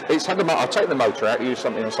rescued it. I've taken the motor out, used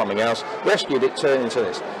something on something else, rescued it, turned into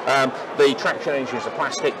this. The traction engine is a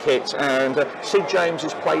plastic kit, and Sid James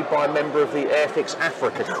is played by a member of the Airfix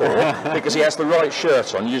Africa Corps, because he has the right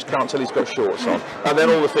shirt on. You just can't tell he's got shorts on. And then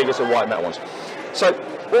all the figures are white metal ones. So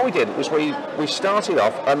what we did was we started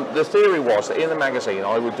off, and the theory was that in the magazine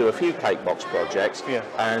I would do a few cake box projects,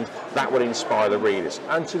 and that would inspire the readers.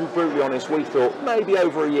 And to be brutally honest, we thought maybe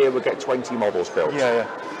over a year we'll get 20 models built.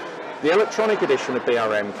 The electronic edition of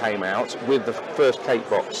BRM came out with the first cake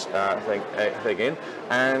box thing in,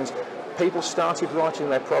 and people started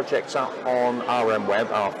writing their projects up on RM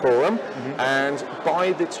Web, our forum, and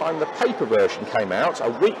by the time the paper version came out, a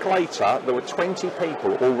week later, there were 20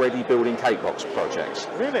 people already building cake box projects.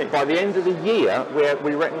 Really? By the end of the year,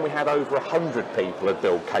 we reckon we had over 100 people had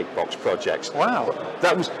built cake box projects. Wow.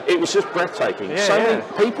 It was just breathtaking. Yeah, So yeah. many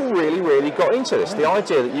people really got into this. The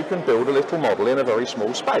idea that you can build a little model in a very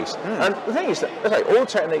small space. And the thing is that, okay, all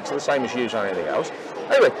techniques are the same as using anything else.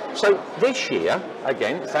 Anyway, so this year,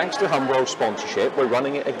 again, thanks to Humbrol sponsorship, we're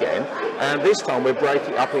running it again, and this time we're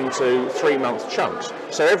breaking it up into 3-month chunks.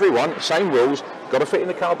 So everyone, same rules, got to fit in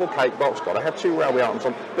the cardboard cake box, got to have 2 railway items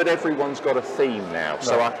on, but everyone's got a theme now.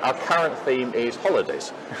 So our current theme is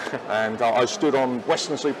holidays. And I stood on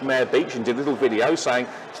Weston-super-Mare Beach and did a little video saying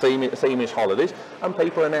theme is holidays, and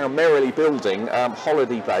people are now merrily building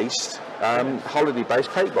holiday-based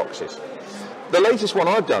cake boxes. The latest one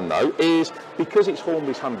I've done, though, is because it's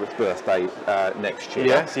Hornby's 100th birthday next year,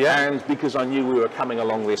 Yes, yeah. and because I knew we were coming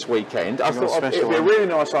along this weekend, I got a thought it'd special be a one. really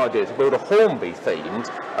nice idea to build a Hornby-themed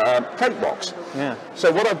cake box. Yeah.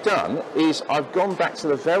 So what I've done is I've gone back to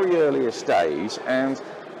the very earliest days and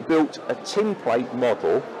built a tin plate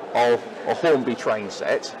model of a Hornby train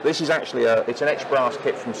set. This is actually it's an etched brass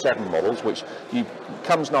kit from 7 models, which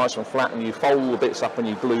comes nice and flat, and you fold all the bits up and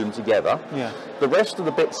you glue them together. Yeah. The rest of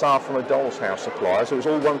the bits are from a doll's house supplier, so it's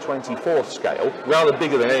all 1/24th scale, rather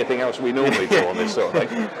bigger than anything else we normally do on this sort of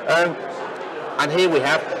thing. And here we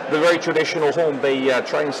have the very traditional Hornby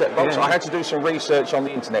train set box. Yeah. I had to do some research on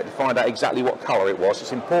the internet to find out exactly what colour it was.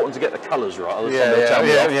 It's important to get the colours right. Otherwise they'll tell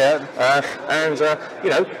me off. You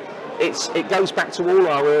know, it goes back to all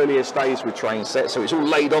our earliest days with train sets, so it's all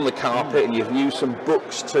laid on the carpet, and you've used some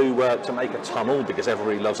books to make a tunnel, because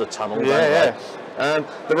everybody loves a tunnel, don't they?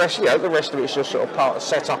 The rest of it's just sort of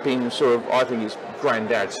set up in sort of, I think it's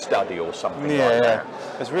granddad's study or something like that.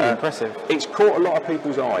 It's really impressive. It's caught a lot of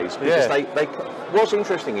people's eyes, because what's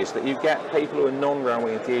interesting is that you get people who are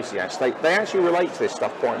non-railway enthusiasts, they actually relate to this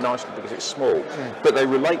stuff quite nicely because it's small, but they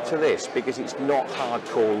relate to this because it's not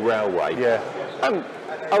hardcore railway. And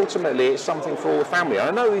ultimately it's something for all the family. I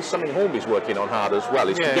know it's something Hornby's working on hard as well,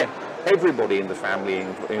 is to get everybody in the family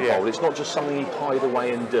involved. It's not just something you hide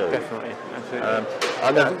away and do. Definitely, absolutely.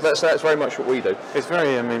 And that's very much what we do. It's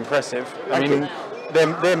very impressive. I mean,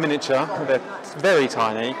 they're miniature, they're very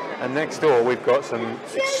tiny, and next door we've got some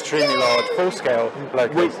extremely large, full-scale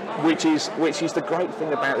locos. Which is the great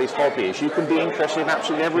thing about this hobby, is you can be interested in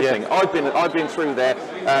absolutely everything. I've been through there,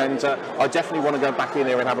 and I definitely want to go back in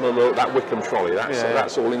there and have a look at that Wickham trolley.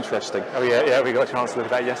 That's all interesting. Oh yeah, we got a chance to look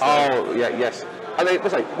at that yesterday. Oh yeah, yes. And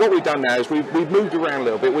what we've done now is we've moved around a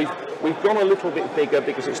little bit. We've gone a little bit bigger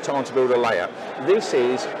because it's time to build a layout. This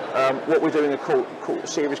is what we're doing a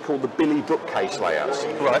series called the Billy bookcase layouts.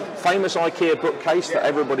 Right. Famous IKEA bookcase that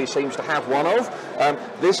everybody seems to have one of.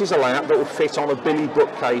 This is a layout that will fit on a Billy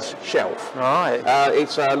bookcase shelf. Right.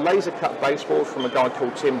 It's a laser cut baseboard from a guy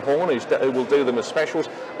called Tim Horn, who will do them as specials.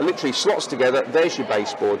 It literally slots together. There's your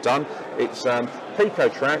baseboard done. It's Pico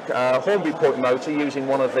track, Hornby point motor using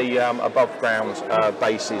one of the above ground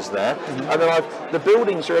bases there. And then the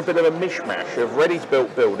buildings are a bit of a mishmash of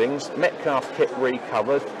ready-to-build buildings, Metcalf kit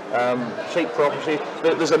recovered, cheap property.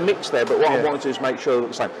 There's a mix there, but what I wanted to do is make sure that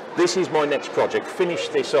the same. This is my next project. Finish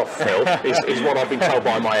this off, Phil, is what I've been told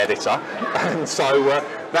by my editor. And so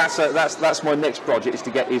that's my next project, is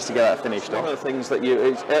to get that finished off. One of the things that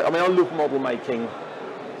I love model making.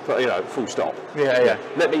 Full stop.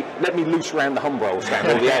 Let me loose around the Humbrol stand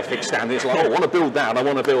or the Airfix stand. It's like, I want to build that, and I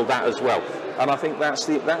want to build that as well. And I think that's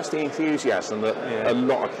the enthusiasm that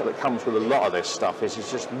that comes with a lot of this stuff. Is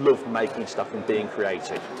just love making stuff and being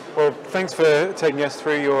creative. Well, thanks for taking us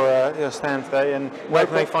through your stand today. And where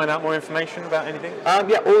can they find out more information about anything? All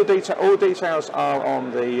the details are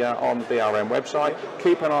on the BRM website.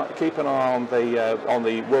 Keep an eye on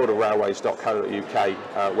the worldofrailways.co.uk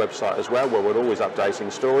website as well, where we're always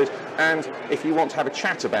updating stories. And if you want to have a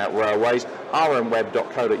chat about railways,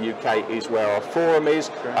 rmweb.co.uk is where our forum is.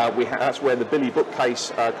 That's where the Billy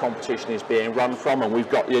bookcase competition is being run from, and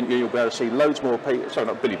you'll be able to see loads more people. Sorry,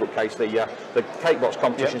 not Billy bookcase. The cake box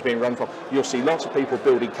competition is being run from. You'll see lots of people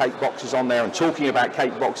building cake boxes on there and talking about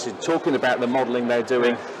cake boxes, talking about the modelling they're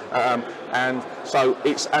doing, and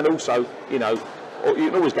also you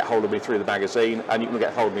can always get hold of me through the magazine, and you can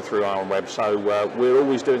get hold of me through Iron Web. So we're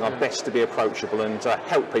always doing our best to be approachable and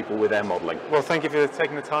help people with their modelling. Well, thank you for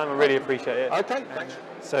taking the time. I really appreciate it. Okay, thanks.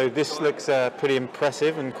 So this looks pretty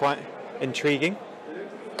impressive and quite intriguing.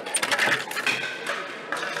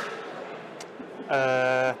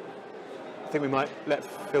 I think we might let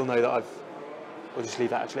Phil know that we'll just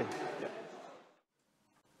leave that actually.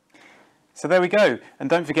 So there we go. And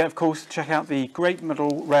don't forget, of course, to check out the Great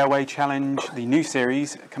Model Railway Challenge, the new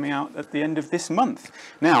series coming out at the end of this month.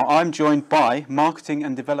 Now, I'm joined by Marketing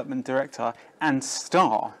and Development Director and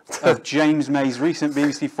star of James May's recent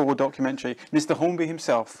BBC4 documentary, Mr. Hornby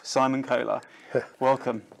himself, Simon Kohler.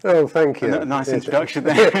 Welcome. Oh, thank you. A nice introduction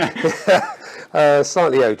there.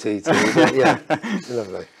 Slightly OTT, but yeah,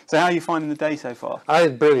 lovely. So how are you finding the day so far?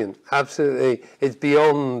 It's brilliant, absolutely. It's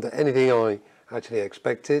beyond anything I actually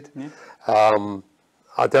expected. Yeah.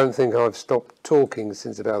 I don't think I've stopped talking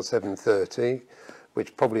since about 7:30,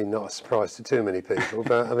 which probably not a surprise to too many people.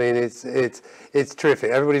 But I mean, it's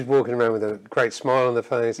terrific. Everybody's walking around with a great smile on their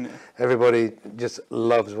face. Yeah. Everybody just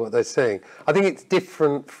loves what they're seeing. I think it's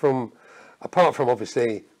different from, apart from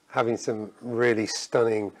obviously having some really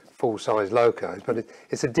stunning full-size locos, but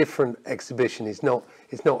it's a different exhibition. It's not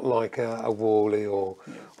like a Wally or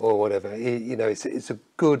whatever. It's a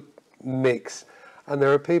good mix. And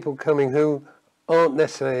there are people coming who aren't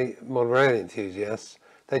necessarily model rail enthusiasts.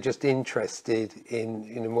 They're just interested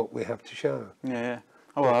in what we have to show. Yeah.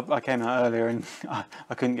 Oh, well, I came out earlier and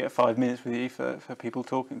I couldn't get 5 minutes with you for people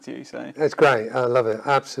talking to you. So it's great. I love it.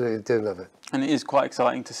 Absolutely do love it. And it is quite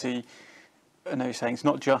exciting to see. I know you're saying it's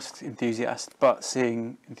not just enthusiasts, but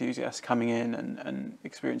seeing enthusiasts coming in and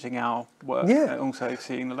experiencing our work. Yeah. And also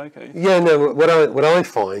seeing the locos. Yeah. No. What I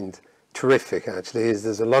find terrific actually is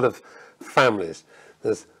there's a lot of families.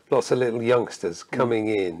 There's lots of little youngsters coming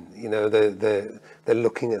in. You know, they're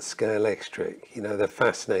looking at Scale Electric. You know, they're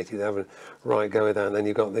fascinated. They're having a right go with that. And then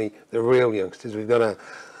you've got the real youngsters. We've got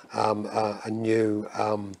a new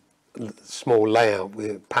small layout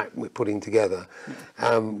we're putting together.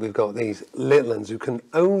 We've got these little ones who can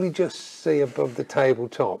only just see above the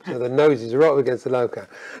tabletop, so their noses are right up against the loco,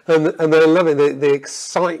 and they're loving the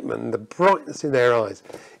excitement, the brightness in their eyes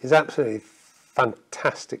is absolutely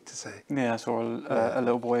fantastic to see. Yeah, I saw a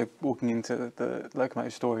little boy walking into the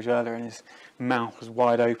locomotive storage earlier, and his mouth was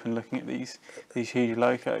wide open looking at these huge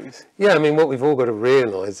locos. Yeah, I mean, what we've all got to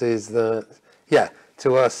realise is that, yeah,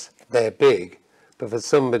 to us they're big, but for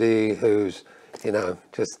somebody who's, you know,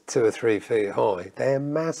 just 2 or 3 feet high, they're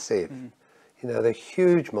massive. You know, they're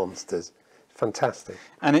huge monsters. Fantastic.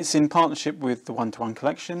 And it's in partnership with the One-to-One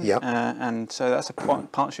Collection. Yep. And so that's a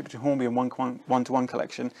partnership between Hornby and One-to-One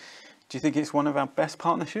Collection. Do you think it's one of our best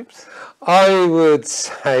partnerships? I would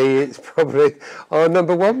say it's probably our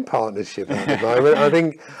 #1 partnership at the moment.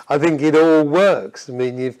 I think it all works. I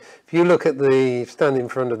mean, if you look at stand in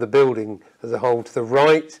front of the building as a whole, to the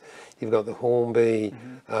right, you've got the Hornby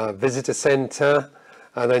Visitor Centre,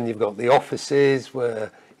 and then you've got the offices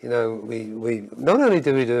where, you know, we not only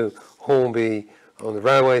do we do Hornby on the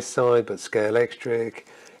railway side, but Scale Electric,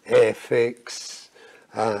 Airfix,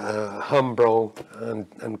 Humbrol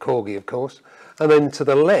and Corgi, of course. And then to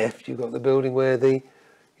the left, you've got the building where the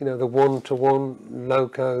one-to-one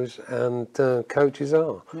locos and coaches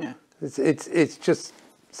are. Yeah. It's just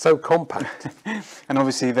so compact. And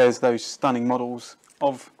obviously there's those stunning models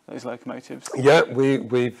of those locomotives. Yeah,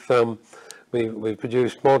 we've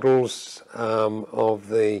produced models of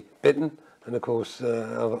the Bittern and of course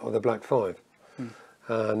of the Black 5.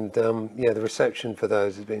 And yeah, the reception for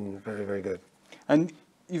those has been very, very good. And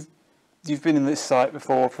you've been in this site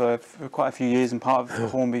before for quite a few years and part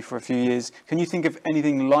of Hornby for a few years. Can you think of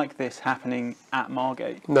anything like this happening at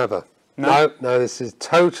Margate? Never. No, this is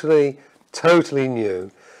totally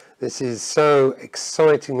new. This is so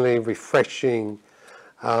excitingly refreshing.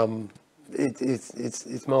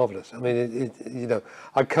 It's marvellous. I mean, you know,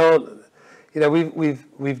 I can't. You know,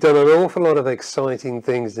 we've done an awful lot of exciting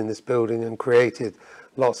things in this building and created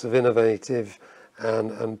lots of innovative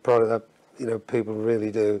and product that, you know, people really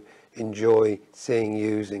do enjoy seeing,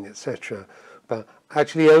 using, etc. But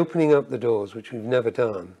actually opening up the doors, which we've never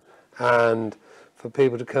done, and for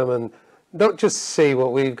people to come and not just see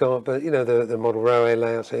what we've got, but, you know, the model railway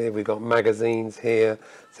layouts here. We've got magazines here,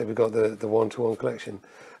 so we've got the one-to-one collection.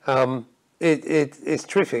 It's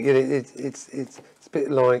terrific. It's a bit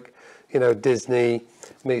like, you know, Disney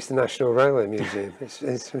meets the National Railway Museum.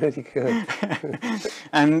 It's really good.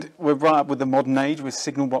 And we're right up with the modern age with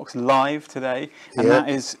Signal Box Live today, and that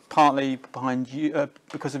is partly behind you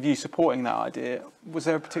because of you supporting that idea. Was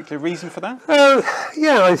there a particular reason for that?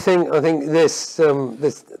 Yeah, I think this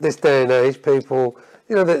day and age, people,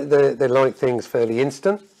 you know, they like things fairly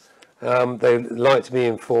instant. They like to be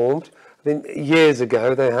informed. I mean, years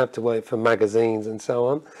ago they had to wait for magazines and so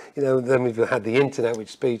on. You know, then we've had the internet, which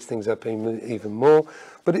speeds things up even more.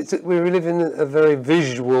 But we live in a very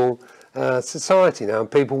visual society now,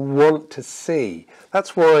 and people want to see.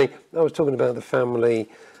 That's why I was talking about the family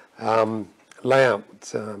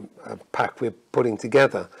layout pack we're putting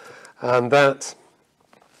together, and that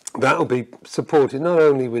that'll be supported not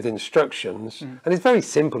only with instructions, and it's very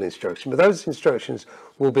simple instruction, but those instructions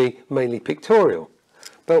will be mainly pictorial.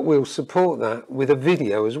 But we'll support that with a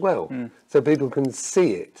video as well, so people can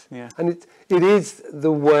see it. Yeah. And it is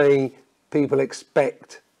the way people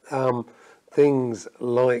expect things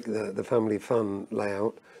like the family fun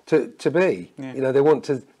layout to be. Yeah. You know, they want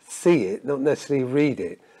to see it, not necessarily read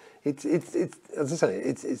it. It's as I say,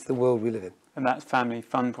 it's the world we live in. And that family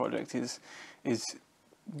fun project is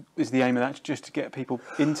the aim of that, just to get people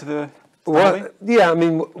into the family? Well, yeah, I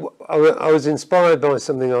mean, I was inspired by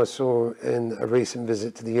something I saw in a recent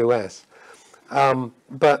visit to the US.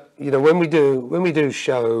 But you know, when we do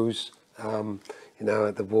shows, you know,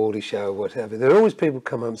 at the Warley show, whatever, there are always people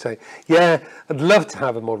come up and say, "Yeah, I'd love to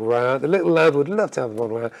have a model layout. The little lad would love to have a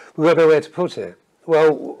model layout. We've got nowhere to put it."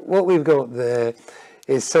 Well, what we've got there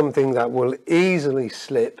is something that will easily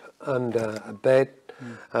slip under a bed.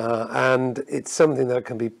 And it's something that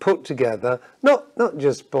can be put together, not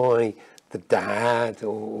just by the dad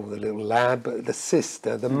or the little lad, but the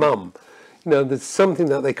sister, the mum. You know, there's something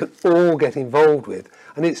that they can all get involved with.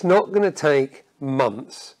 And it's not going to take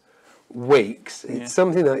months, weeks. It's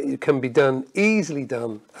something that can be done, easily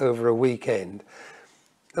done over a weekend.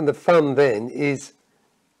 And the fun then is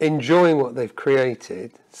enjoying what they've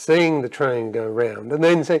created, seeing the train go around, and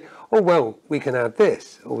then say, "Oh well, we can add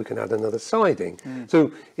this, or we can add another siding."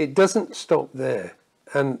 So it doesn't stop there,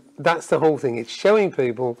 and that's the whole thing. It's showing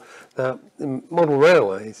people that model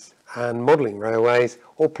railways and modelling railways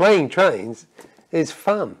or playing trains is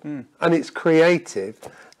fun and it's creative.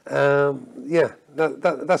 Yeah,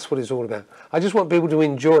 that's what it's all about. I just want people to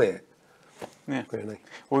enjoy it. Yeah. Really.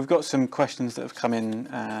 Well, we've got some questions that have come in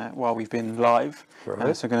while we've been live,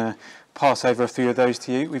 Right. so I'm going to pass over a few of those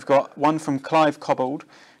to you. We've got one from Clive Cobbold,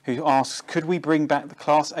 who asks, could we bring back the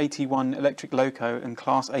Class 81 electric loco and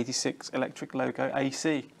Class 86 electric loco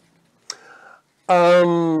AC?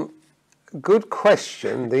 Good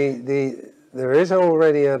question. There is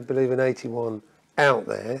already, I believe, an 81 out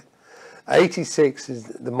there. 86 is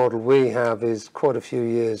the model we have, is quite a few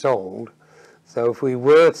years old. So if we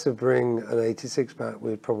were to bring an 86 back,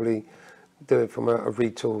 we'd probably do it from a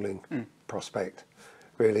retooling prospect,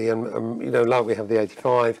 really. And you know, like we have the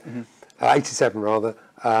 85, 87 rather,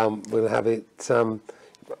 we'll have it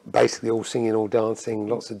basically all singing, all dancing,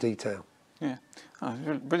 lots of detail. Yeah, oh,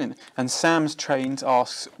 brilliant. And Sam's Trains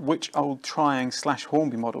asks, which old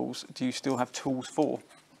Triang/Hornby models do you still have tools for?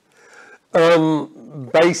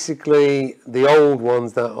 Basically, the old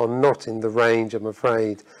ones that are not in the range, I'm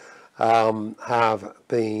afraid, have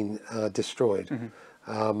been destroyed.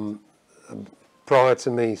 Prior to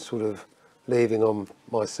me sort of leaving on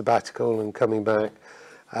my sabbatical and coming back,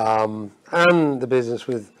 and the business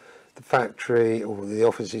with the factory or the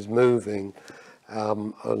offices moving,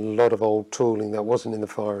 a lot of old tooling that wasn't in the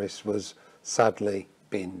forest was sadly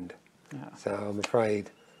binned. Yeah. So I'm afraid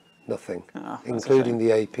nothing, That's including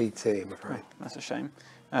the APT, I'm afraid. Oh, that's a shame.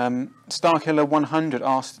 Starkiller 100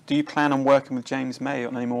 asked, do you plan on working with James May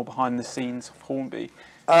on any more behind the scenes of Hornby?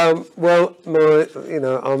 Well,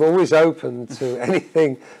 I'm always open to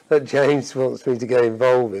anything that James wants me to get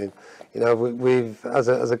involved in. You know, we've as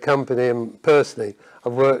a company and personally,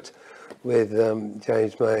 I've worked with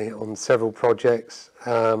James May on several projects.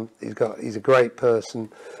 He's a great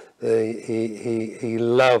person. He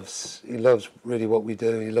loves really what we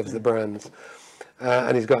do. He loves the brands,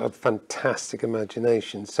 and he's got a fantastic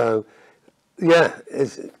imagination. So, yeah,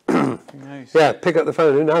 yeah, pick up the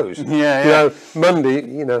phone. Who knows? Yeah. You know, Monday,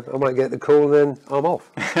 you know, I might get the call, then I'm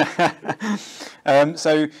off.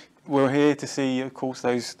 So we're here to see, of course,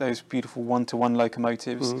 those beautiful one-to-one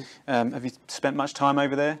locomotives. Have you spent much time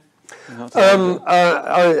over there? Well,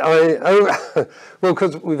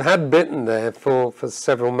 because we've had Bittern there for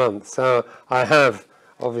several months, so I have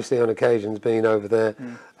obviously on occasions been over there.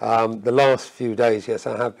 The last few days, yes,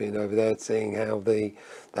 I have been over there, seeing how the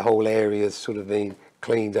whole area's sort of been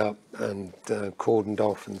cleaned up and cordoned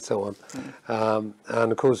off and so on.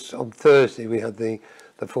 And of course, on Thursday we had the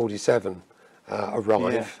 47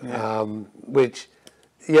 arrive, which,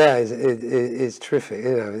 yeah, is terrific.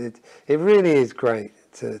 You know, it really is great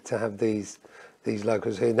to have these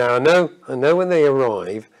locals here. Now I know when they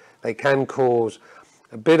arrive, they can cause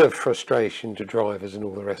a bit of frustration to drivers and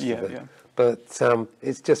all the rest of it. Yeah. But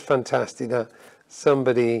it's just fantastic that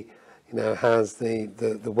somebody, you know, has the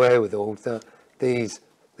wherewithal that these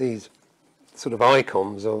sort of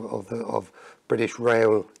icons of British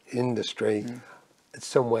rail industry,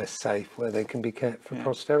 somewhere safe where they can be kept for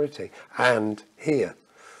posterity, and here.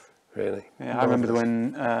 Really. Yeah, I remember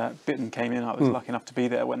when Bittern came in, I was lucky enough to be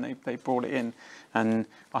there when they brought it in, and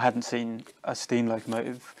I hadn't seen a steam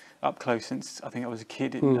locomotive up close since I think I was a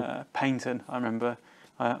kid in Paynton. I remember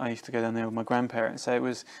I used to go down there with my grandparents, so it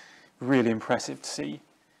was really impressive to see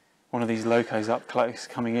one of these locos up close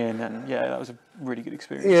coming in, and yeah, that was a really good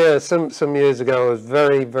experience. Yeah, some years ago I was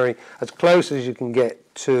very as close as you can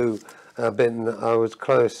get to Bittern. I was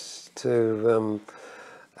close to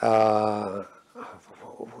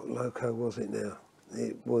what loco was it now?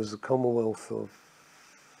 It was the Commonwealth of,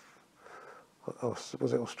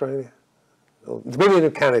 was it Australia? Or the Dominion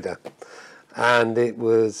of Canada, and it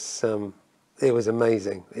was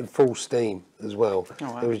amazing in full steam as well.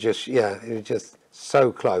 Oh, wow. It was just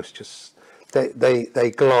so close. Just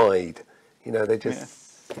they glide, you know. They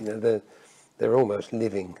just they're almost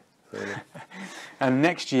living. Really. And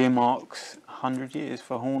next year marks 100 years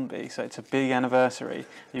for Hornby, so it's a big anniversary.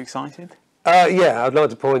 Are you excited? Yeah, I'd like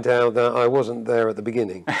to point out that I wasn't there at the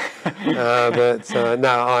beginning, but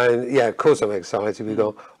no, of course I'm excited. We've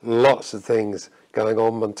got lots of things going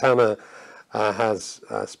on. Montana has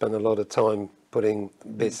spent a lot of time putting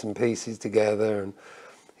bits and pieces together and,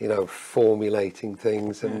 you know, formulating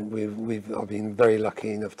things, and I've been very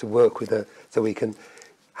lucky enough to work with her, so we can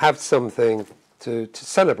have something to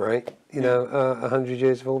celebrate, you know, 100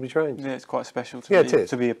 years of Hornby Trains. Yeah, it's quite special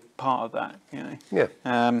to be a part of that, you know.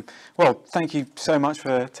 Yeah. Well, thank you so much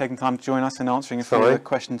for taking time to join us and answering a few of the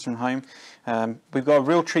questions from home. We've got a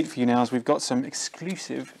real treat for you now, as we've got some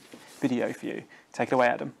exclusive video for you. Take it away,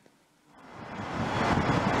 Adam.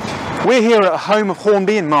 We're here at home of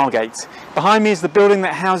Hornby in Margate. Behind me is the building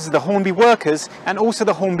that houses the Hornby workers and also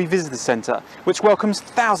the Hornby Visitor Centre, which welcomes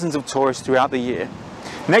thousands of tourists throughout the year.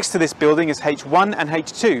 Next to this building is H1 and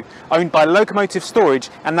H2, owned by Locomotive Storage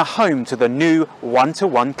and the home to the new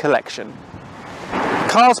one-to-one collection.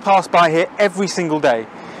 Cars pass by here every single day,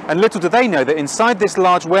 and little do they know that inside this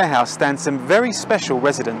large warehouse stands some very special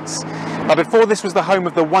residents. But before this was the home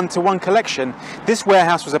of the one-to-one collection, this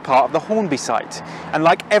warehouse was a part of the Hornby site, and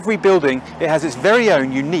like every building, it has its very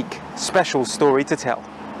own unique, special story to tell.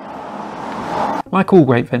 Like all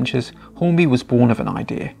great ventures, Hornby was born of an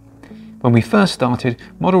idea. When we first started,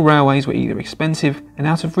 model railways were either expensive and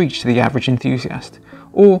out of reach to the average enthusiast,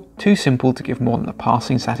 or too simple to give more than a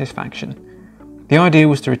passing satisfaction. The idea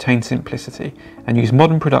was to retain simplicity and use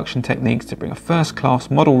modern production techniques to bring a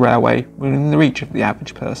first-class model railway within the reach of the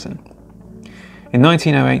average person. In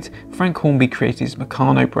 1908, Frank Hornby created his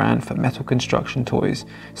Meccano brand for metal construction toys,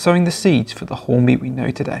 sowing the seeds for the Hornby we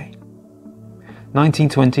know today.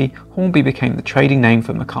 1920, Hornby became the trading name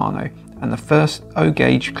for Meccano, and the first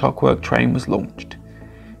O-gauge clockwork train was launched.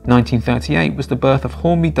 1938 was the birth of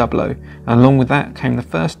Hornby 00, and along with that came the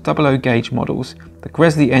first 00 gauge models, the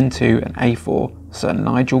Gresley N2 and A4 Sir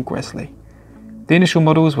Nigel Gresley. The initial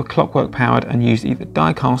models were clockwork powered and used either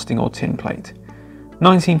die casting or tin plate.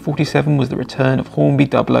 1947 was the return of Hornby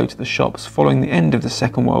 00 to the shops following the end of the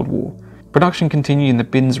Second World War. Production continued in the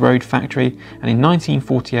Binns Road factory, and in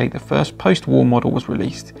 1948 the first post-war model was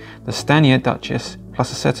released, the Stanier Duchess,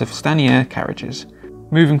 plus a set of Stanier carriages.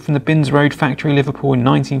 Moving from the Binns Road factory, Liverpool in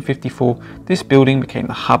 1954, this building became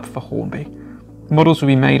the hub for Hornby. Models would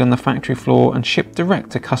be made on the factory floor and shipped direct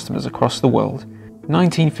to customers across the world.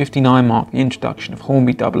 1959 marked the introduction of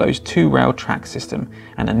Hornby 00's two-rail track system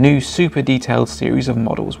and a new super detailed series of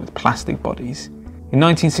models with plastic bodies. In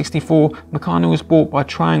 1964, Meccano was bought by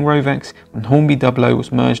Triang Rovex when Hornby 00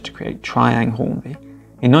 was merged to create Triang Hornby.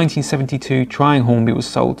 In 1972, Triang Hornby was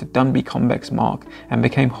sold to Dunby Convex Mark and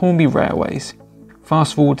became Hornby Railways.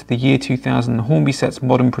 Fast forward to the year 2000, Hornby sets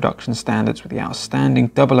modern production standards with the outstanding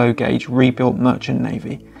 00 gauge rebuilt Merchant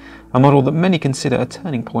Navy, a model that many consider a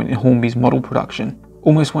turning point in Hornby's model production.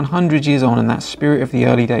 Almost 100 years on, and that spirit of the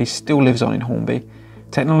early days still lives on in Hornby.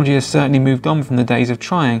 Technology has certainly moved on from the days of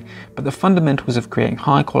Triang, but the fundamentals of creating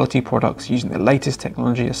high quality products using the latest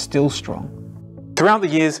technology are still strong. Throughout the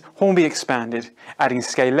years, Hornby expanded, adding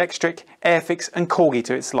Scalextric, Airfix and Corgi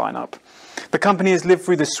to its lineup. The company has lived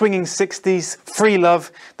through the swinging 60s, free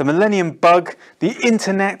love, the millennium bug, the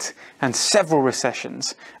internet and several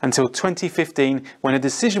recessions, until 2015 when a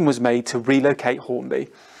decision was made to relocate Hornby,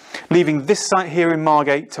 leaving this site here in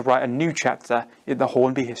Margate to write a new chapter in the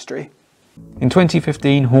Hornby history. In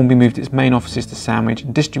 2015, Hornby moved its main offices to Sandwich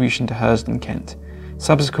and distribution to Hurst, Kent.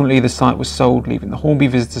 Subsequently, the site was sold, leaving the Hornby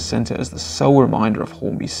Visitor Centre as the sole reminder of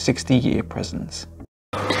Hornby's 60-year presence.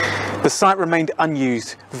 The site remained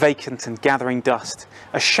unused, vacant and gathering dust,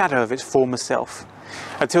 a shadow of its former self,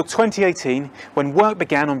 until 2018 when work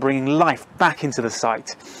began on bringing life back into the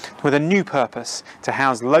site, with a new purpose to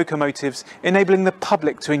house locomotives, enabling the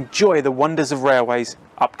public to enjoy the wonders of railways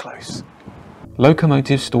up close.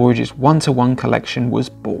 Locomotive Storage's one-to-one collection was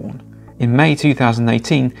born. In May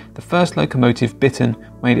 2018, the first locomotive Bittern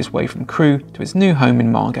made its way from Crewe to its new home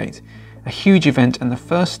in Margate, a huge event and the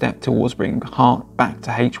first step towards bringing Hart back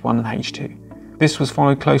to H1 and H2. This was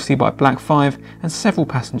followed closely by Black 5 and several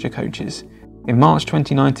passenger coaches. In March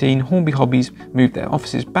 2019, Hornby Hobbies moved their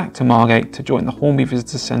offices back to Margate to join the Hornby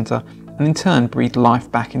Visitor Centre and in turn breathed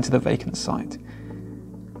life back into the vacant site.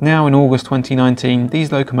 Now in August 2019,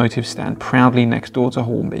 these locomotives stand proudly next door to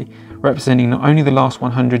Hornby, representing not only the last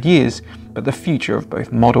 100 years, but the future of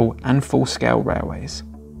both model and full-scale railways.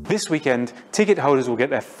 This weekend, ticket holders will get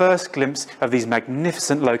their first glimpse of these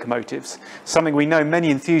magnificent locomotives, something we know many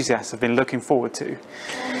enthusiasts have been looking forward to.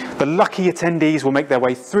 The lucky attendees will make their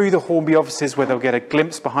way through the Hornby offices where they'll get a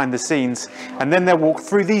glimpse behind the scenes, and then they'll walk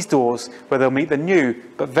through these doors where they'll meet the new,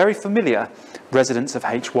 but very familiar, residents of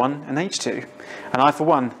H1 and H2. And I, for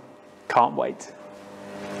one, can't wait.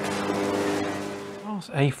 Class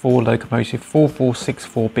A4 locomotive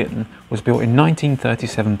 4464 Bittern was built in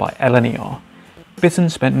 1937 by L&ER. Bittern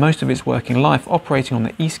spent most of its working life operating on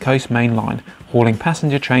the East Coast Main Line, hauling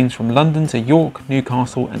passenger trains from London to York,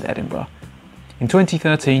 Newcastle and Edinburgh. In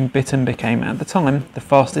 2013, Bittern became, at the time, the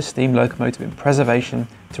fastest steam locomotive in preservation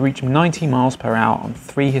to reach 90 miles per hour on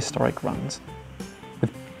 3 historic runs.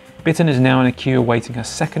 Bittern is now in a queue awaiting her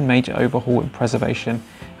second major overhaul in preservation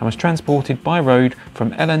and was transported by road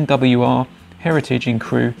from LNWR Heritage in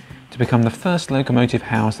Crewe to become the first locomotive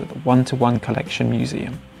housed at the 1-to-1 Collection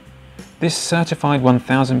Museum. This certified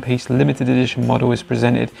 1,000-piece limited edition model is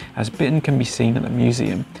presented as Bittern can be seen at the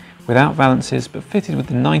museum, without valances but fitted with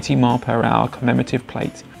the 90-mile-per-hour commemorative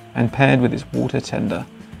plate and paired with its water tender.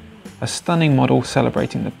 A stunning model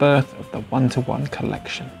celebrating the birth of the 1-to-1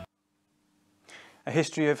 Collection. A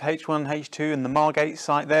history of H1, H2 and the Margate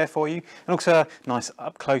site there for you, and also a nice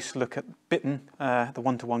up-close look at Bittern, the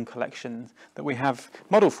 1-to-1 collection that we have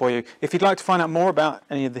modelled for you. If you'd like to find out more about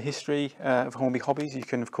any of the history of Hornby Hobbies, you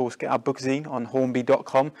can of course get our bookzine on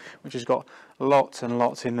hornby.com, which has got lots and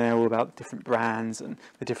lots in there all about different brands and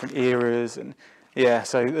the different eras, and yeah,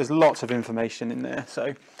 so there's lots of information in there.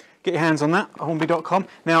 So get your hands on that, hornby.com.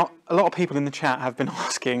 Now, a lot of people in the chat have been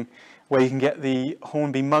asking where you can get the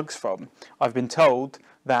Hornby mugs from. I've been told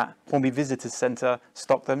that Hornby Visitor Centre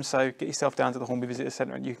stock them, so get yourself down to the Hornby Visitor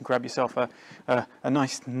Centre and you can grab yourself a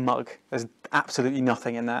nice mug. There's absolutely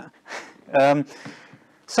nothing in that.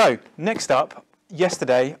 So next up,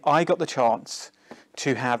 yesterday I got the chance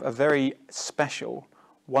to have a very special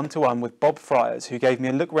 1-to-1 with Bob Fryers, who gave me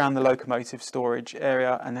a look around the locomotive storage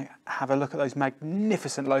area and have a look at those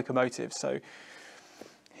magnificent locomotives. So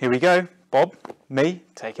here we go. Bob, me,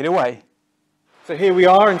 take it away. So here we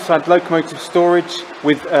are inside locomotive storage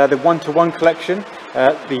with the 1-to-1 collection.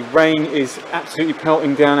 The rain is absolutely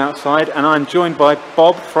pelting down outside and I'm joined by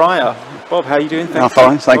Bob Fryer. Bob, how are you doing? I'm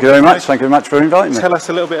fine, thank you very much. Thank you very much for inviting me. Tell us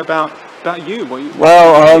a little bit about you.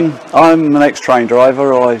 Well, I'm an ex-train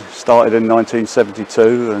driver. I started in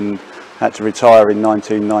 1972 and had to retire in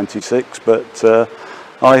 1996, but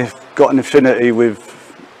I've got an affinity with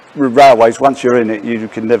railways. Once you're in it, you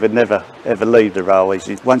can never ever leave the railways.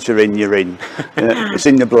 Once you're in, you're in. It's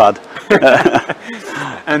in your blood.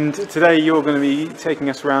 And today you're going to be taking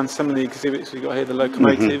us around some of the exhibits we've got here, the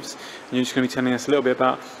locomotives, and you're just going to be telling us a little bit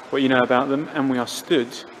about what you know about them. And we are stood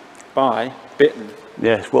by Bittern.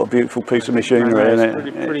 Yes, what a beautiful piece of machinery, isn't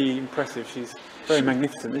it? Pretty impressive. She's very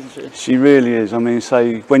magnificent, isn't she? She really is. I mean,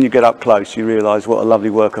 say when you get up close, you realise what a lovely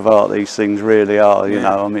work of art these things really are. You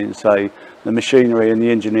know, I mean, say the machinery and the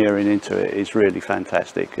engineering into it is really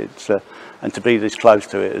fantastic. It's and to be this close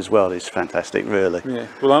to it as well is fantastic, really. Yeah.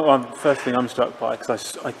 Well, first thing I'm struck by,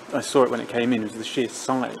 because I saw it when it came in, was the sheer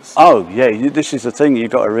size. Oh yeah, this is the thing you've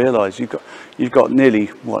got to realise. You've got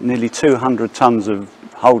nearly 200 tons of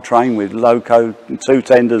whole train with loco and 2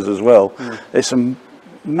 tenders as well. There's some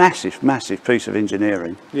massive piece of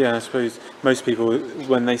engineering. Yeah, I suppose most people,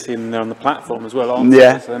 when they see them, they're on the platform as well, aren't they?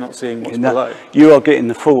 So they're not seeing what's below. You are getting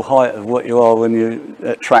the full height of what you are when you're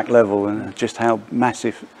at track level, and just how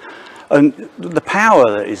massive, and the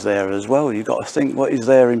power that is there as well. You've got to think what is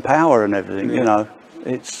there in power and everything. You know,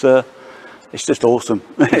 it's just awesome.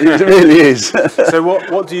 It really is. So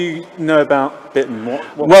what do you know about Bittern?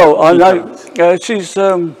 Well, I know she's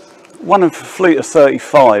one of a fleet of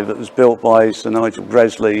 35 that was built by Sir Nigel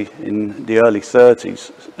Gresley in the early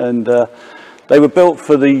 30s, and they were built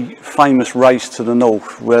for the famous race to the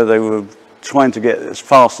north, where they were trying to get as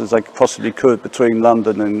fast as they possibly could between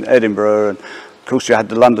London and Edinburgh, and of course you had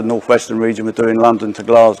the London North Western region with doing London to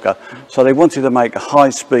Glasgow, so they wanted to make a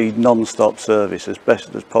high-speed non-stop service as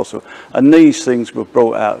best as possible, and these things were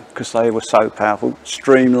brought out because they were so powerful.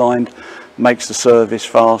 Streamlined, makes the service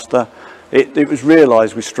faster. It was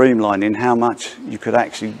realised with streamlining how much you could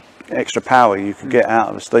actually extra power you could get out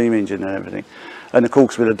of a steam engine and everything. And of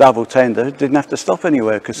course with a double tender, it didn't have to stop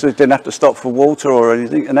anywhere because it didn't have to stop for water or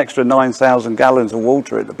anything. An extra 9,000 gallons of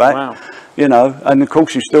water at the back. Wow. You know, and of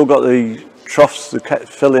course you've still got the troughs to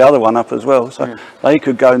fill the other one up as well. So they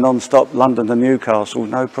could go non-stop London to Newcastle,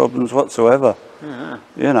 no problems whatsoever. Yeah.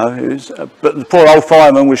 You know, it was, but the poor old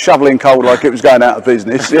fireman was shoveling coal like it was going out of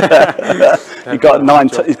business. Yeah. He's got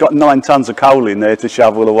 9 tons of coal in there to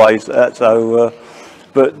shovel away. So,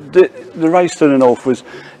 but the race to the north was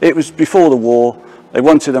before the war. They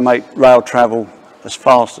wanted to make rail travel as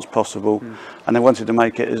fast as possible, and they wanted to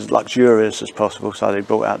make it as luxurious as possible. So they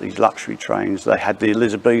brought out these luxury trains. They had the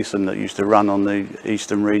Elizabethan that used to run on the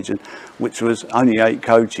eastern region, which was only 8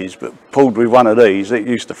 coaches, but pulled with one of these, it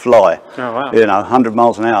used to fly. Oh, wow. You know, 100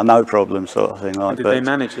 miles an hour, no problem, sort of thing. Like. Did they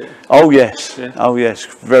manage it? Oh yes, Yeah. oh yes,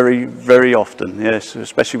 very, very often. Yes,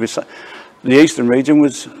 especially with the eastern region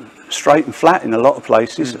was straight and flat in a lot of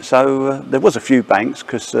places. So there was a few banks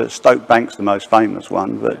because Stoke Bank's the most famous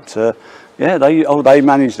one, but. Yeah, they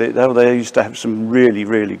managed it. They used to have some really,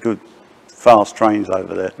 really good fast trains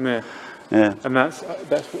over there. Yeah. Yeah. And that's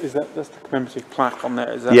the commemorative plaque on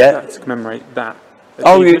there. Is that to commemorate that?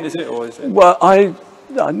 Oh, yeah. Is it, or is it? Well,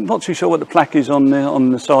 I'm not too sure what the plaque is on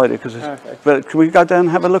the side, because. Okay. But can we go down and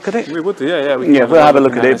have a look at it? We would do. Yeah. We'll have a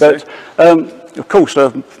look at it. But of course,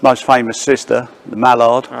 the most famous sister, the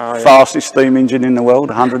Mallard, fastest steam engine in the world,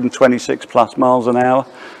 126 plus miles an hour.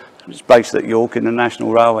 It's based at York in the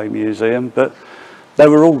National Railway Museum, but they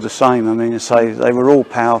were all the same. I mean, they were all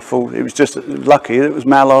powerful. It was just lucky that it was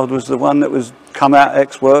Mallard was the one that was come out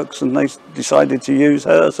ex-works, and they decided to use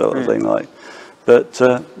her, sort of thing like. But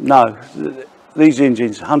no, these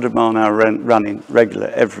engines, 100 mile an hour running regular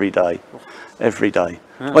every day.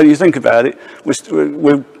 Yeah. When you think about it,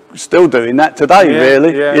 we're still doing that today,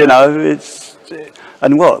 really. Yeah. You know, it's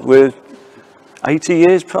and what we're. 80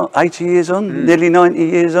 years on, nearly 90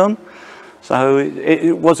 years on. So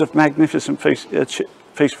it was a magnificent piece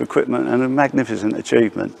of equipment and a magnificent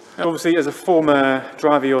achievement. Obviously, as a former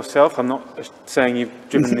driver yourself, I'm not saying you've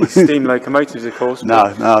driven these steam locomotives, of course.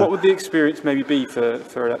 No. What would the experience maybe be for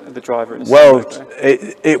the driver? In a well,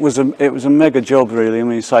 it was a mega job, really. I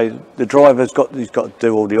mean, say the driver's he's got to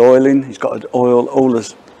do all the oiling. He's got to oil all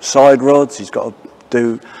the side rods. He's got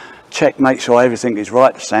to make sure everything is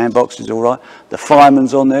right, the sandbox is all right. The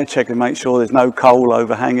fireman's on there checking, make sure there's no coal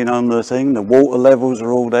overhanging on the thing. The water levels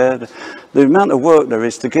are all there. The amount of work there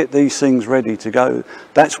is to get these things ready to go.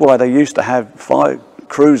 That's why they used to have 5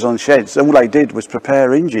 crews on sheds. All they did was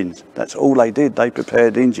prepare engines. That's all they did. They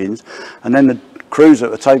prepared engines. And then the crews that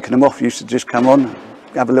were taking them off used to just come on,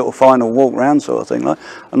 have a little final walk round sort of thing, like,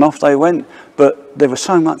 and off they went. But there was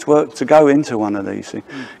so much work to go into one of these things,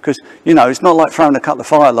 because you know, it's not like throwing a couple of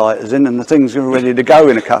firelighters in and the things are ready to go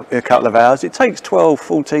in a couple of hours. It takes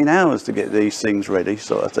 12-14 hours to get these things ready,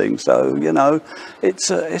 sort of thing. So you know,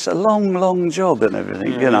 it's a long job and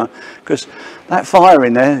everything. You know, because that fire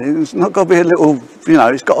in there, it's not got to be a little, you know,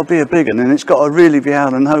 it's got to be a big one, and it's got to really be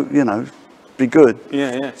able to, you know, be good.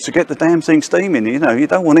 To get the damn thing steaming. You know, you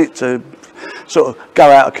don't want it to sort of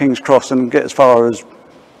go out of King's Cross and get as far as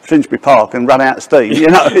Finsbury Park and run out of steam. You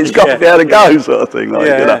know, it's got to be able to go, sort of thing. Like,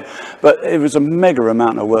 you know. But it was a mega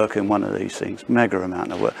amount of work in one of these things. Mega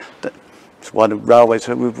amount of work. That's why the railways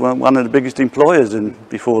were one of the biggest employers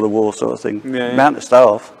before the war, sort of thing. Amount of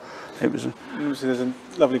staff. It was. There's a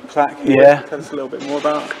lovely plaque here. Tell us a little bit more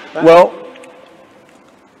about that. Well,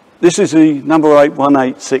 this is the number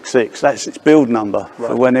 81866. That's its build number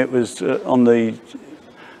for when it was on the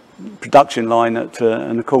production line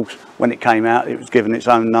and of course when it came out it was given its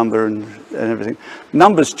own number and everything.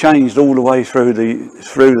 Numbers changed all the way through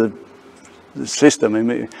the system. I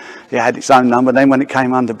mean, it had its own number. Then when it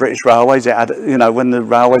came under British Railways, it had, you know, when the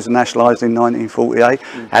railways were nationalised in 1948,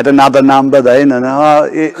 had another number then,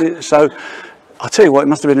 and so I'll tell you what, it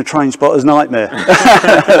must have been a train spotter's nightmare.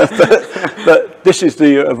 but this is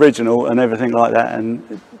the original and everything like that,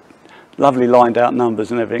 and lovely lined out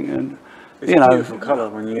numbers and everything. And it's you know, beautiful colour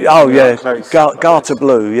when you close. Garter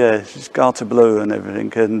blue, it's garter blue and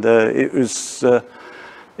everything, and it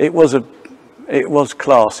was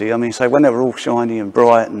classy. I mean, so when they were all shiny and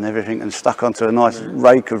bright and everything, and stuck onto a nice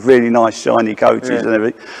rake of really nice shiny coaches and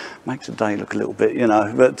everything, makes the day look a little bit, you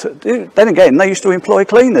know. But then again, they used to employ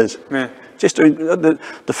cleaners. Just doing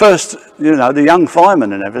the first, you know, the young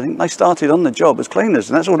firemen and everything, they started on the job as cleaners,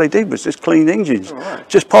 and that's all they did was just clean engines,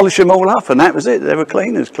 just polish them all up, and that was it. They were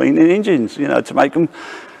cleaners, cleaning engines, you know, to make them.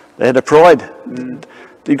 They had a pride.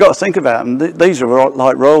 You've got to think about them. These are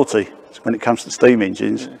like royalty. when it comes to steam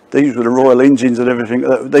engines. These were the Royal engines and everything.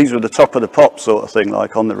 These were the top of the pop sort of thing,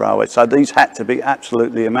 like on the railway. So these had to be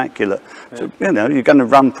absolutely immaculate. So, you know, you're going to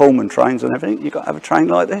run Pullman trains and everything, you've got to have a train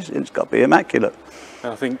like this. It's got to be immaculate.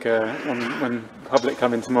 I think when public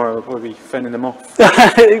come in tomorrow, we'll probably be fending them off.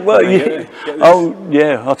 Well,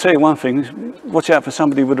 yeah. I'll tell you one thing. Watch out for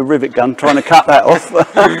somebody with a rivet gun trying to cut that off.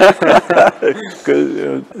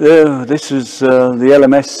 This is the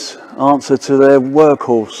LMS answer to their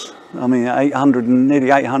workhorse. I mean, 800 and nearly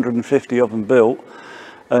 850 of them built,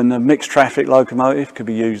 and a mixed traffic locomotive could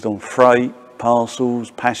be used on freight, parcels,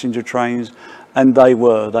 passenger trains, and they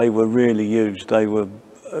were really used. They were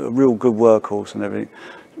a real good workhorse and everything.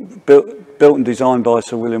 Built and designed by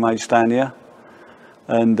Sir William H. Stanier,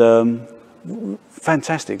 and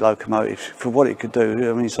fantastic locomotive for what it could do.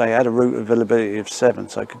 I mean, say it had a route availability of 7,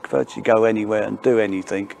 so it could virtually go anywhere and do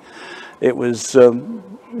anything. It was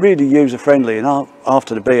really user friendly, and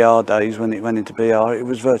after the BR days, when it went into BR, it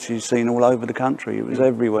was virtually seen all over the country. It was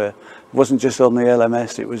everywhere. It wasn't just on the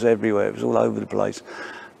LMS, it was everywhere. It was all over the place.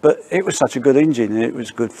 But it was such a good engine. It was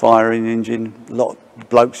a good firing engine. A lot of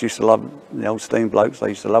blokes used to love, the old steam blokes, they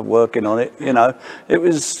used to love working on it, you know. It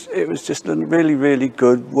was just a really, really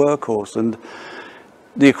good workhorse. And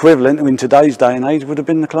the equivalent in today's day and age would have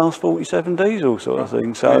been the Class 47 diesel sort of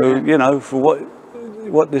thing. So, you know, for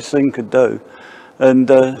what this thing could do. And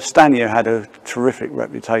Stanier had a terrific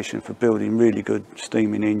reputation for building really good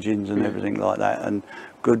steaming engines and everything like that, and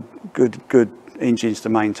good engines to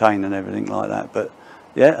maintain and everything like that. But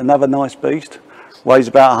yeah, another nice beast. Weighs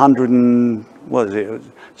about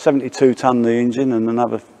 72 ton the engine, and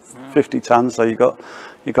another 50 tons. So you got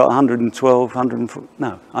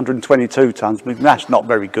 122 tons. That's not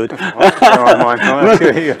very good.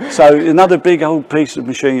 So another big old piece of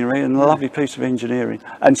machinery and a lovely piece of engineering,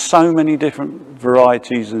 and so many different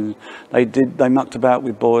varieties. And they mucked about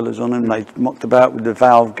with boilers on them. They mucked about with the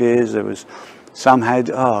valve gears. There was some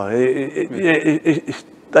had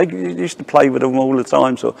they used to play with them all the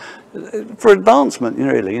time, so for advancement,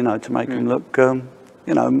 really, you know, to make them look,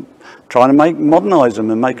 you know, trying to modernise them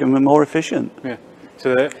and make them more efficient. Yeah.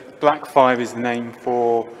 So the Black 5 is the name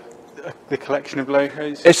for the collection of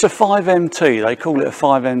locos? It's a 5MT. They call it a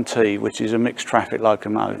 5MT, which is a mixed traffic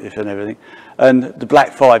locomotive and everything. And the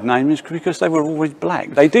Black 5 name is because they were always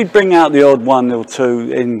black. They did bring out the odd one or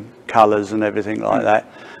two in colours and everything like that.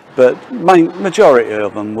 But majority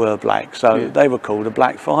of them were black, so they were called a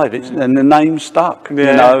Black 5. And the name stuck. You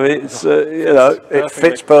know, it's you know, it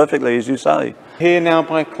fits perfectly, as you say. Here now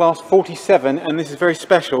by Class 47, and this is very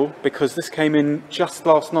special because this came in just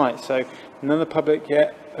last night. So none of the public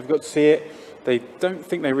yet have got to see it. They don't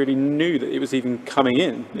think they really knew that it was even coming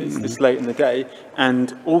in. It's this late in the day,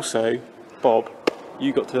 and also, Bob,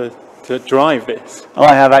 you got to drive this.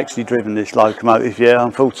 I have actually driven this locomotive,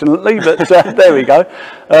 unfortunately, but there we go.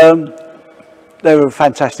 They were a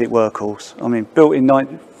fantastic workhorse. I mean, built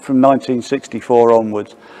from 1964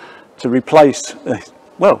 onwards to replace,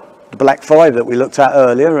 well, the Black 5 that we looked at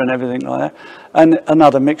earlier and everything like that, and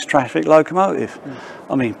another mixed traffic locomotive.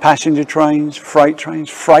 I mean, passenger trains,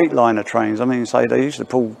 freightliner trains. I mean, say they used to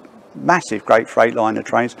pull massive, great freightliner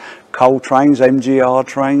trains, coal trains, MGR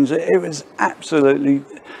trains. It was absolutely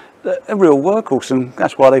a real workhorse, and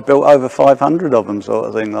that's why they built over 500 of them, sort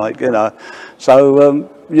of thing, like, you know. So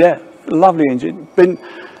yeah, lovely engine.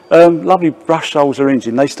 Lovely brush Sulzer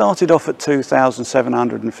engine. They started off at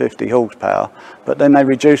 2,750 horsepower, but then they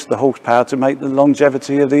reduced the horsepower to make the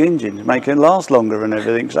longevity of the engine, to make it last longer and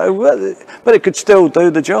everything. So, but it could still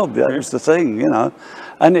do the job. That was the thing, you know.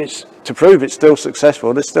 And it's to prove it's still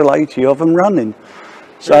successful. There's still 80 of them running.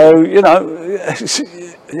 So, you know,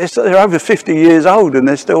 they're over 50 years old and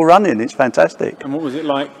they're still running. It's fantastic. And what was it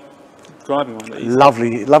like driving one of these?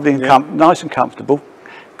 Lovely and nice and comfortable.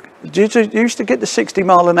 You used to get the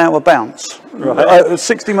 60-mile-an-hour bounce. Right.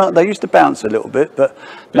 60 mile. They used to bounce a little bit, but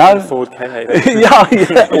no. Ford K8.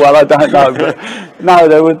 yeah. Well, I don't know, but no,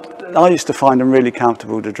 they were. I used to find them really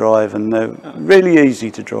comfortable to drive, and they're really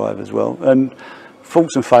easy to drive as well. And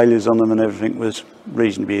faults and failures on them and everything was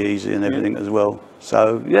reasonably easy and everything as well.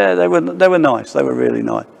 So yeah, they were nice. They were really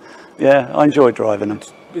nice. Yeah, I enjoyed driving them.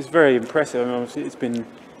 It's very impressive. I mean, obviously, it's been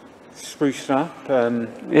spruced up.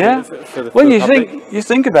 Yeah. When you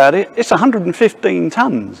think about it, it's 115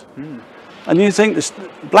 tons, and you think this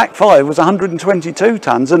Black 5 was 122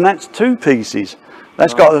 tons, and that's two pieces.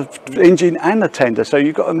 That's got an engine and a tender. So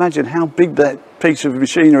you've got to imagine how big that piece of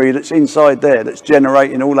machinery that's inside there, that's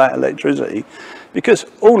generating all that electricity, because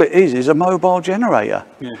all it is a mobile generator.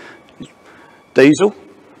 Yeah. Diesel,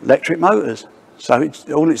 electric motors. So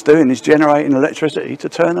all it's doing is generating electricity to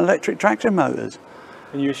turn electric traction motors.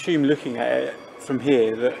 And you assume, looking at it, from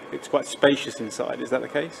here that it's quite spacious inside. Is that the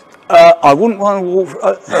case? I wouldn't want to walk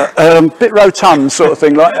bit rotund sort of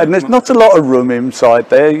thing, like, and there's not a lot of room inside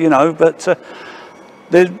there, you know, but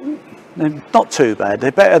they're not too bad.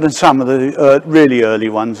 They're better than some of the really early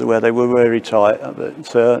ones where they were very tight.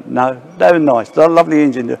 But no, they were nice. They're a lovely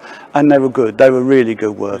engine, and they were good. They were really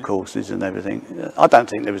good workhorses and everything. I don't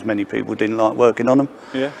think there was many people who didn't like working on them.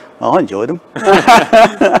 Yeah, I enjoyed them.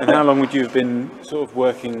 And how long would you have been sort of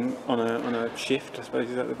working on a shift? I suppose,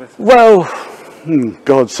 is that the best? Well,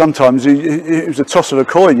 God, sometimes it was a toss of a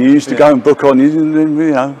coin. You used to go and book on,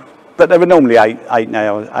 you know, but they were normally eight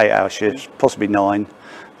hour shifts, possibly 9.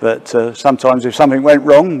 But sometimes if something went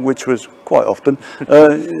wrong, which was quite often,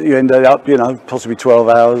 you ended up, you know, possibly 12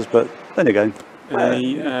 hours, but then again.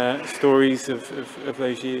 Any stories of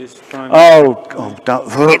those years? They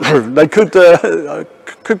could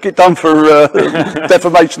get done for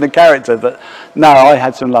defamation of character, but no, I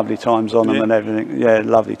had some lovely times on them and everything. Yeah,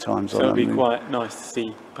 lovely times on them. So it'd be quite nice to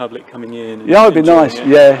see public coming in. Yeah, it'd be nice.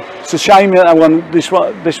 Yeah, it's a shame that this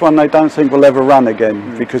one they don't think will ever run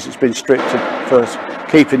again because it's been stripped for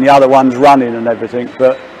keeping the other ones running and everything.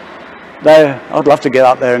 But I'd love to get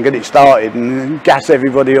up there and get it started and gas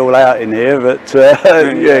everybody all out in here. But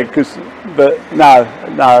but no.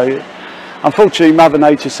 Unfortunately, Mother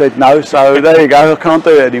Nature said no, so there you go. I can't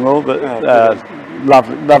do it anymore. But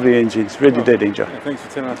lovely engines. Really did enjoy. Yeah, thanks for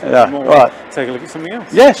telling us more. Right. Take a look at something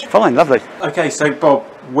else. Yes, fine, lovely. Okay, so Bob,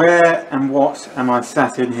 where and what am I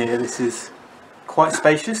sat in here? This is quite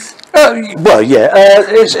spacious. Well, yeah,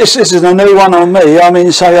 this is a new one on me. I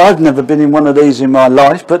mean, I've never been in one of these in my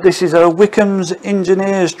life, but this is a Wickham's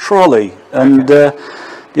Engineers trolley, and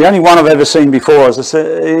the only one I've ever seen before, as I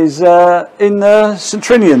said, is in St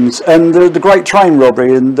Trinian's and the Great Train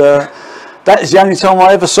Robbery, and that is the only time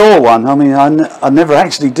I ever saw one. I mean, I never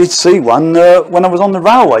actually did see one when I was on the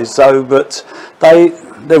railways, though, but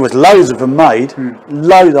there was loads of them made,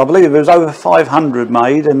 loads. I believe there was over 500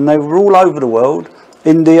 made, and they were all over the world,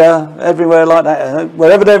 India, everywhere like that.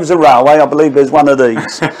 Wherever there was a railway, I believe there's one of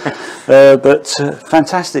these. But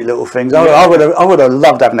fantastic little things. I would have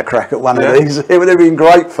loved having a crack at one of these. It would have been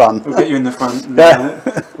great fun. We'll get you in the front.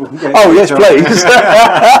 Oh yes, please.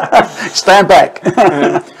 Stand back.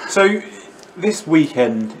 So this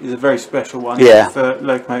weekend is a very special one for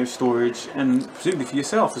locomotive storage and presumably for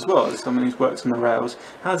yourself as well, as someone who's worked on the rails.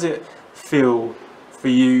 How does it feel for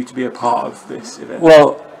you to be a part of this event?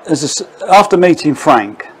 Well, after meeting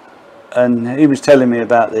Frank, and he was telling me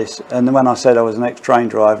about this, and then when I said I was an ex-train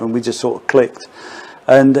driver, and we just sort of clicked,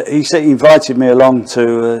 and he invited me along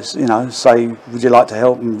to, you know, say, would you like to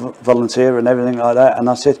help and volunteer and everything like that, and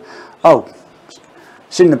I said, oh,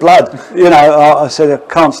 it's in the blood, you know. I said I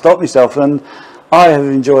can't stop myself, and I have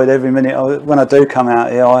enjoyed every minute when I do come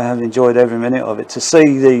out here. I have enjoyed every minute of it, to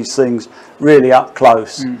see these things really up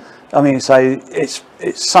close. I mean, it's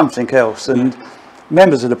something else, and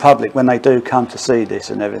members of the public, when they do come to see this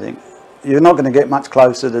and everything, you're not going to get much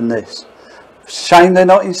closer than this. Shame they're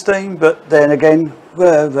not in steam, but then again,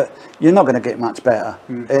 but you're not going to get much better.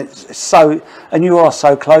 It's so, and you are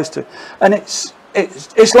so close to it, and it's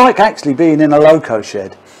like actually being in a loco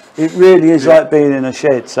shed. It really is like being in a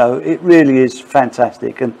shed. So it really is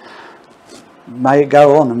fantastic, and may it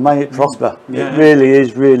go on and may it prosper. It really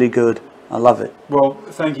is really good. I love it. Well,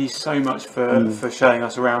 thank you so much for showing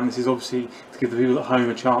us around. This is obviously to give the people at home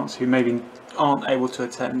a chance who maybe aren't able to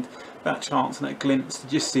attend, that chance and that glimpse to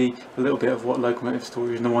just see a little bit of what locomotive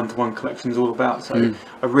storage and the one-to-one collection is all about. So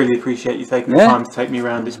I really appreciate you taking the time to take me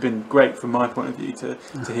around. It's been great from my point of view to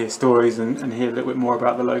hear stories and hear a little bit more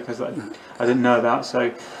about the locos that I didn't know about.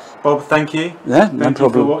 So Bob, thank you. Yeah, no thank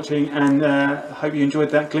problem. you for watching, and hope you enjoyed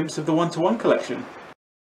that glimpse of the one-to-one collection.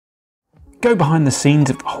 Go behind the scenes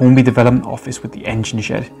of the Hornby Development Office with the Engine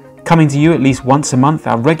Shed. Coming to you at least once a month,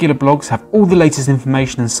 our regular blogs have all the latest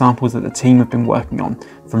information and samples that the team have been working on.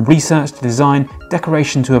 From research to design,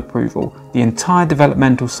 decoration to approval, the entire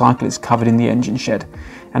developmental cycle is covered in the Engine Shed,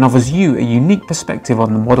 and offers you a unique perspective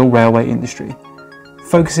on the model railway industry.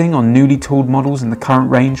 Focusing on newly tooled models in the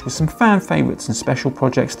current range with some fan favourites and special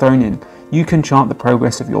projects thrown in, you can chart the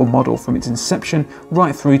progress of your model from its inception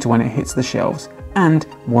right through to when it hits the shelves, and,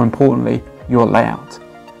 more importantly, your layout.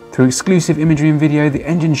 Through exclusive imagery and video, the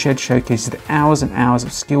Engine Shed showcases the hours and hours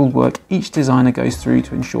of skilled work each designer goes through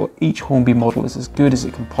to ensure each Hornby model is as good as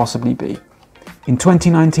it can possibly be. In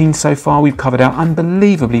 2019 so far, we've covered our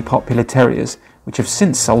unbelievably popular Terriers, which have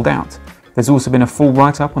since sold out. There's also been a full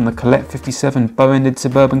write-up on the Colette 57 bow-ended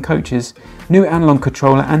suburban coaches, new analog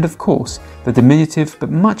controller, and of course, the diminutive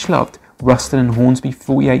but much loved Ruston and Hornsby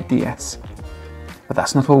 48DS. But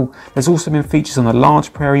that's not all. There's also been features on the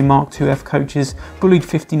large Prairie Mark IIF coaches, bullied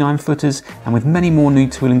 59 footers, and with many more new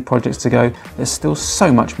tooling projects to go, there's still so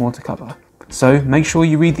much more to cover. So make sure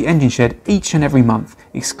you read the Engine Shed each and every month,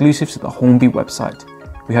 exclusive to the Hornby website.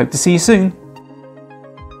 We hope to see you soon.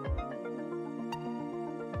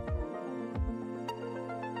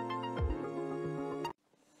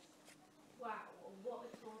 Wow, what a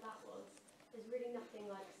tour that was. There's really nothing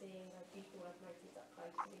like seeing those beautiful locomotives up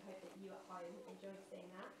close, so we hope that you at home enjoyed seeing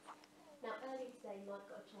that. Now, earlier today, Mike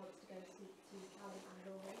got a chance to go and speak to Callum and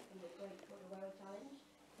Laurie from the Great Kohler Rail Challenge.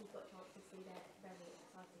 He's got a chance to see their very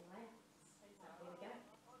exciting layouts. Here we go.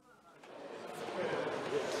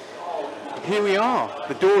 Here we are.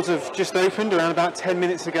 The doors have just opened around about 10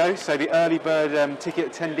 minutes ago, so the early bird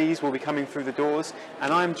ticket attendees will be coming through the doors,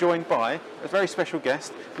 and I'm joined by a very special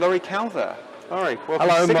guest, Laurie Calver. Laurie, welcome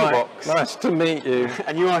to Signal Box. Nice to meet you.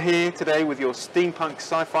 And you are here today with your steampunk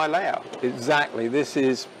sci-fi layout. Exactly. This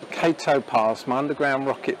is Cato Pass, my underground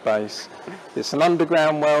rocket base. It's an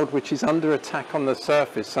underground world which is under attack on the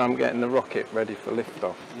surface, so I'm getting the rocket ready for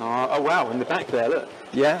liftoff. Oh wow, in the back there, look.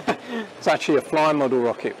 Yeah, it's actually a fly model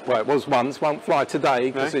rocket. Well, it was once, won't fly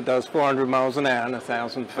today because it does 400 miles an hour and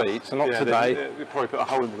 1,000 feet, so not today. We'd probably put a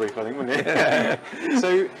hole in the roof, I think, wouldn't it? Yeah.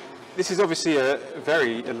 So this is obviously a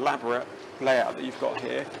very elaborate layout that you've got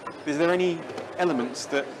here. Is there any elements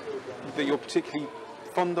that you're particularly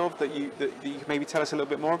fond of that you could maybe tell us a little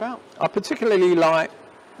bit more about? I particularly like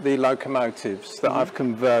the locomotives that I've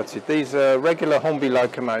converted. These are regular Hornby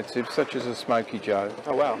locomotives, such as a Smoky Joe.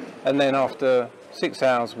 Oh wow. And then after 6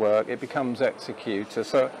 hours work, it becomes Executor.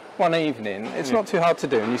 So one evening, it's not too hard to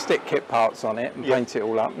do, and you stick kit parts on it and paint it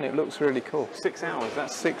all up, and it looks really cool. 6 hours,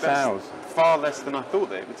 that's 6 hours. Far less than I thought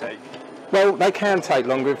they would take. Well, they can take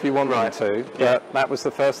longer if you want them to, but that was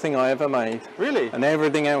the first thing I ever made. Really? And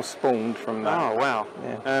everything else spawned from that. Oh, wow.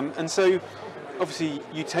 Yeah. And so, obviously,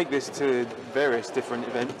 you take this to various different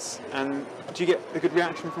events, and do you get a good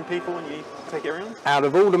reaction from people when you take it around? Out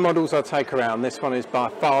of all the models I take around, this one is by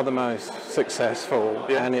far the most successful,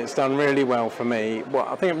 and it's done really well for me. Well,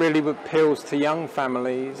 I think it really appeals to young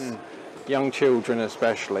families, young children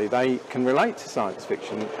especially. They can relate to science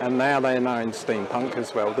fiction, and now they know in steampunk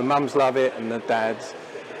as well. The mums love it and the dads.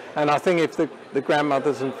 And I think if the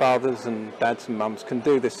grandmothers and fathers and dads and mums can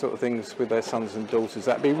do this sort of things with their sons and daughters,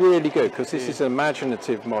 that'd be really good, because this is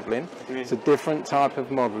imaginative modelling. It's a different type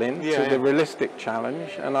of modelling to the realistic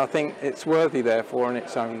challenge, and I think it's worthy therefore in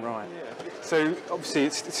its own right. So obviously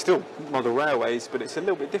it's still model railways, but it's a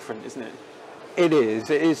little bit different, isn't it? It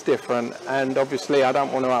is different, and obviously I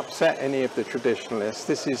don't want to upset any of the traditionalists.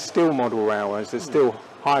 This is still model railways, there's still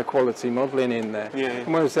high quality modelling in there.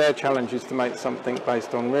 And whereas their challenge is to make something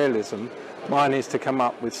based on realism, mine is to come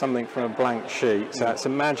up with something from a blank sheet, so it's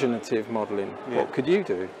imaginative modelling. What could you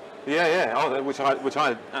do? Oh, which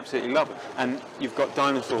I absolutely love. And you've got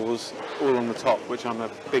dinosaurs all on the top, which I'm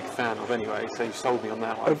a big fan of anyway, so you sold me on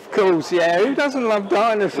that one. Of course, yeah, who doesn't love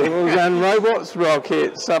dinosaurs? And robots,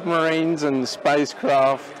 rockets, submarines and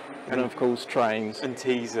spacecraft, and of course trains. And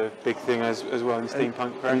tea's a big thing as well in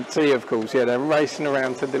steampunk. And tea, of course, yeah, they're racing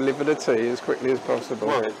around to deliver the tea as quickly as possible.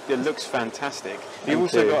 Well, it looks fantastic. You've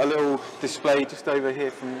also got a little display just over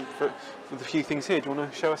here with a few things here. Do you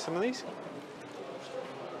want to show us some of these?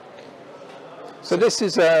 So this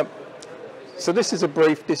is a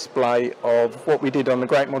brief display of what we did on the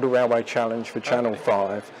Great Model Railway Challenge for Channel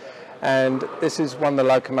 5. And this is one of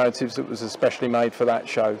the locomotives that was especially made for that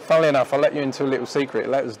show. Funnily enough, I'll let you into a little secret. It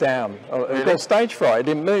let us down. It got stage fright. It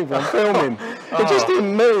didn't move when filming. It just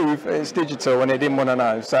didn't move. It's digital, and it didn't want to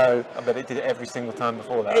know. So I bet it did it every single time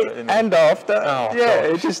before that. And after. Oh,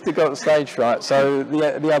 it just got stage fright. So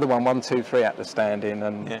the other one, 1, 2, 3, had to stand in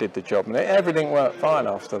and did the job. And everything worked fine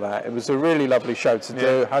after that. It was a really lovely show to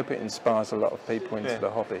do. Hope it inspires a lot of people into the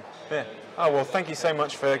hobby. Yeah. Oh, well, thank you so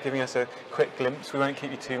much for giving us a quick glimpse. We won't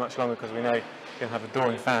keep you too much longer because we know you're going to have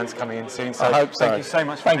adoring fans coming in soon. So I hope so. Thank you so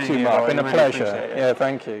much for being here. Thank you, Mark. Been a pleasure. Yeah,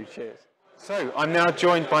 thank you. Cheers. So I'm now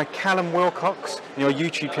joined by Callum Wilcox on your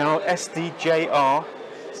YouTube channel, SDJR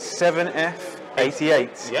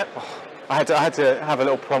 7F88. Yep. I had to have a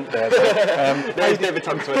little prompt there. There's a bit of a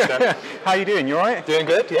tongue twister. How are you doing? You all right? Doing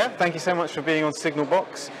good, yeah. Thank you so much for being on Signal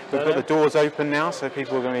Box. We've got the doors open now, so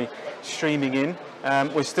people are going to be streaming in.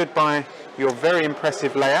 We're stood by your very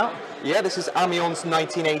impressive layout. Yeah, this is Amiens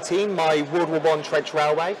 1918, my World War I trench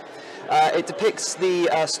railway. It depicts the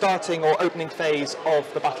starting or opening phase of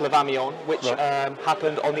the Battle of Amiens, which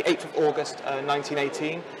happened on the 8th of August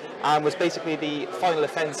 1918, and was basically the final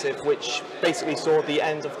offensive, which basically saw the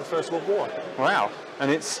end of the First World War. Wow,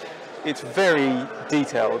 and it's very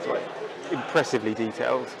detailed, like impressively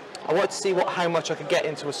detailed. I wanted to see how much I could get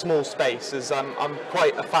into a small space, as I'm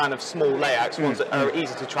quite a fan of small layouts, ones that are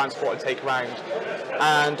easy to transport and take around.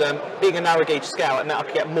 And being a narrow gauge scale, I meant I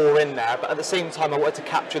could get more in there, but at the same time I wanted to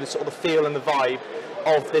capture the sort of the feel and the vibe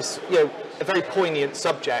of this, a very poignant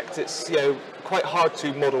subject. It's, quite hard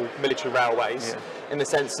to model military railways in the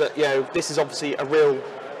sense that, this is obviously a real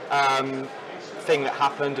thing that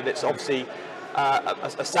happened, and it's obviously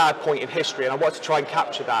a sad point in history, and I wanted to try and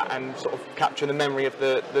capture that and sort of capture the memory of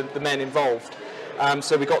the men involved.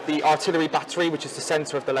 So we got the artillery battery, which is the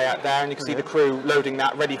centre of the layout there, and you can see the crew loading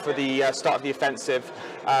that, ready for the start of the offensive,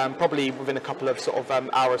 probably within a couple of sort of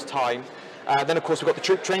hours' time. Then of course we've got the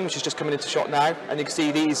troop train, which is just coming into shot now, and you can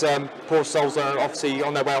see these poor souls are obviously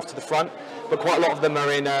on their way off to the front, but quite a lot of them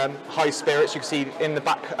are in high spirits. You can see in the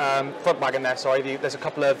back front wagon there, there's a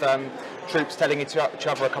couple of troops telling each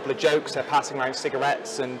other a couple of jokes. They're passing around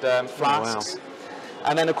cigarettes and flasks. Oh, wow.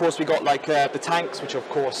 And then of course we got like the tanks, which are of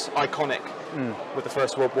course iconic with the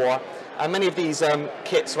First World War. And many of these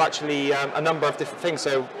kits are actually a number of different things.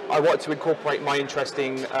 So I wanted to incorporate my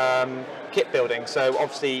interesting kit building. So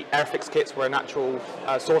obviously Airfix kits were a natural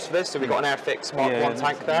source for this. So we've got an Airfix Mark 1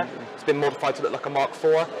 tank there. It's been modified to look like a Mark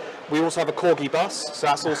 4. We also have a Corgi bus, so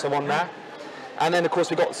that's also on there. And then of course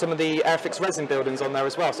we've got some of the Airfix resin buildings on there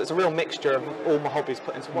as well. So it's a real mixture of all my hobbies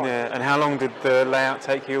put into one. Yeah, and how long did the layout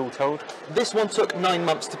take you all told? This one took 9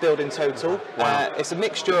 months to build in total. Wow. It's a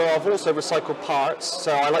mixture of also recycled parts.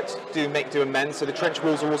 So I like to make do and mend. So the trench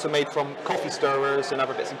wheels are also made from coffee stirrers and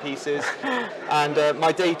other bits and pieces. And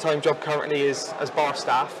my daytime job currently is as bar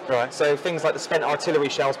staff. Right. So things like the spent artillery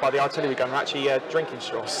shells by the artillery gun are actually drinking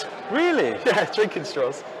straws. Really? Yeah, drinking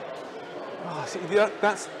straws. Oh, see,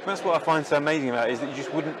 that's what I find so amazing about it, is that you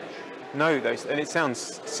just wouldn't know those, and it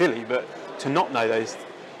sounds silly, but to not know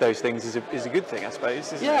those things is a good thing, I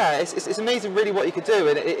suppose. Isn't it? It's amazing, really, what you could do,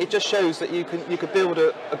 and it just shows that you could build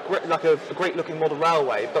a great looking model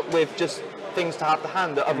railway, but with just things to have to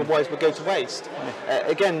hand that otherwise would go to waste.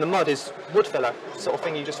 Again, the mud is wood filler, sort of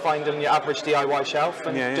thing you just find on your average DIY shelf,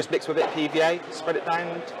 and just mix with a bit of PVA, spread it down,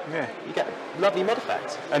 and you get a lovely mud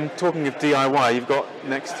effect. And talking of DIY, you've got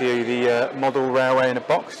next to you the model railway in a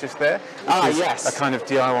box just there. Yes. A kind of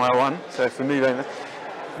DIY one. So for me,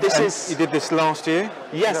 you did this last year?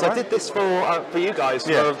 Yes, I did this for you guys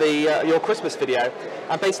for the your Christmas video,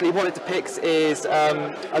 and basically what it depicts is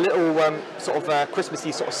a little sort of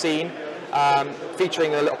Christmassy sort of scene.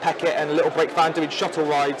 Featuring a little Peckett and a little brake fan doing shuttle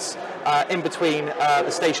rides in between the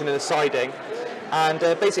station and the siding. And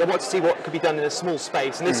basically I wanted to see what could be done in a small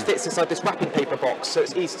space, and this fits inside this wrapping paper box, so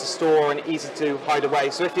it's easy to store and easy to hide away.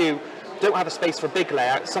 So if you don't have a space for a big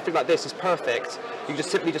layout, something like this is perfect. You just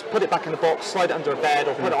simply put it back in the box, slide it under a bed,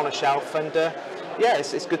 or put it on a shelf, and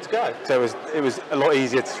it's good to go. So it was a lot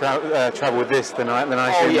easier to travel with this than I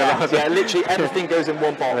assumed. Yeah, literally everything goes in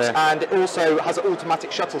one box, and it also has an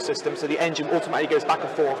automatic shuttle system, so the engine automatically goes back and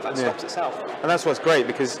forth and stops itself. And that's what's great,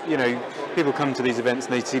 because people come to these events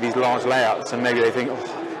and they see these large layouts, and maybe they think,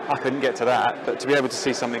 I couldn't get to that, but to be able to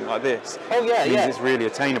see something like this, means it's really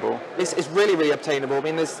attainable. It's really, really obtainable. I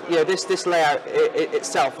mean, there's, this layout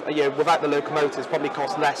itself, without the locomotives, probably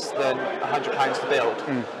costs less than £100 to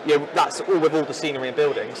build. That's all with all the scenery and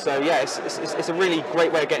buildings. So it's a really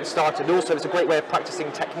great way of getting started. Also, it's a great way of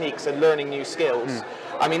practicing techniques and learning new skills.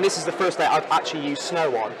 I mean, this is the first layout I've actually used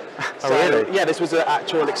snow on. So, really? Yeah, this was an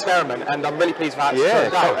actual experiment, and I'm really pleased with how it's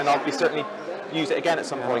turned out, and I'll be certainly use it again at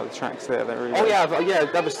some point. The tracks there, they're really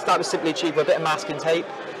that was simply achieved with a bit of masking tape,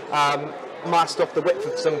 masked off the width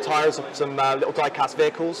of some tyres of some little die-cast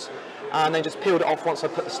vehicles, and then just peeled it off once I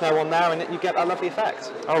put the snow on there, and you get that lovely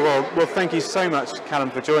effect. Oh, well, thank you so much, Callum,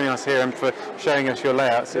 for joining us here and for showing us your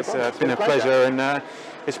layouts. It's been a pleasure, and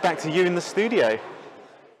it's back to you in the studio.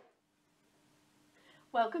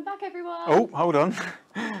 Welcome back, everyone. Oh, hold on.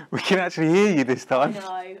 We can actually hear you this time.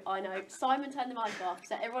 I know. Simon turned the mic off,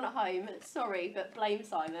 so everyone at home, sorry, but blame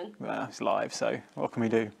Simon. Well, it's live, so what can we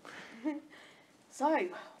do? So,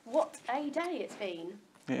 what a day it's been.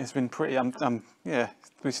 Yeah, it's been pretty,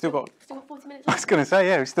 we've still got 40 minutes. I was going to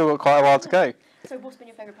say, we've still got quite a while to go. So, what's been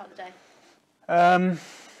your favourite part of the day?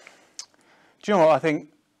 Do you know what, I think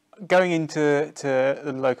going into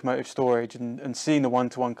the locomotive storage and seeing the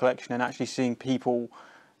one-to-one collection and actually seeing people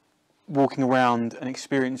walking around and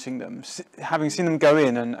experiencing them, having seen them go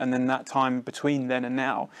in and then that time between then and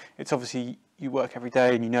now, it's obviously you work every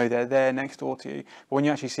day and they're there next door to you, but when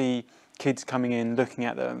you actually see kids coming in, looking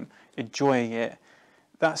at them, enjoying it,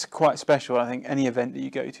 that's quite special. I think any event that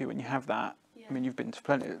you go to, when you have that, I mean, you've been to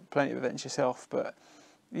plenty of events yourself, but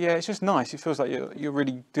yeah, it's just nice. It feels like you're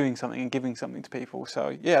really doing something and giving something to people.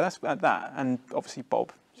 So yeah, that's that. And obviously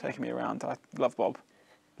Bob taking me around. I love Bob.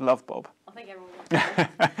 Love Bob. I think everyone loves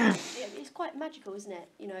It's quite magical, isn't it?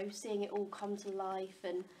 You know, seeing it all come to life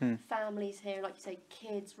and families here, like you say,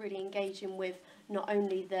 kids really engaging with not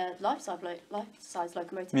only the life-size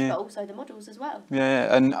locomotives, but also the models as well.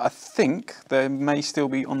 Yeah, and I think there may still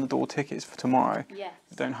be on-the-door tickets for tomorrow. Yes.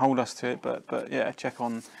 Don't hold us to it, but yeah, check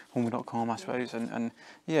on hornby.com, I suppose, and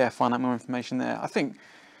yeah, find out more information there. I think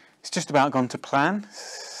it's just about gone to plan,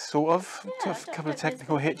 sort of. Yeah, A couple of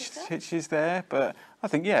technical hitches there, but I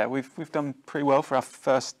think, yeah, we've done pretty well for our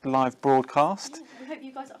first live broadcast. Yeah, we hope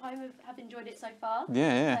you guys at home have enjoyed it so far.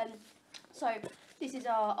 Yeah. So this is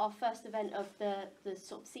our first event of the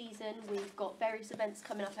sort of season. We've got various events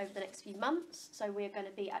coming up over the next few months. So we're going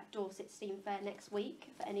to be at Dorset Steam Fair next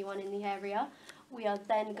week for anyone in the area. We are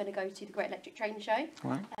then going to go to the Great Electric Train Show,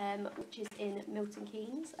 which is in Milton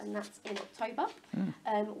Keynes, and that's in October.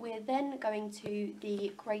 We're then going to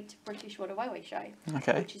the Great British Model Railway Show,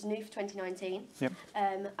 which is new for 2019.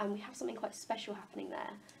 And we have something quite special happening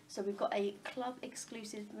there. So we've got a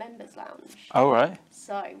club-exclusive members lounge. Oh, right.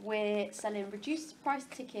 So we're selling reduced price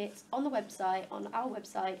tickets on the website, on our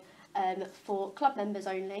website, for club members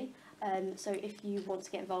only. So if you want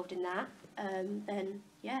to get involved in that, then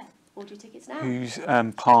yeah, order your tickets now. Whose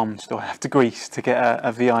palms do I have to grease to get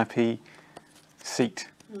a VIP seat?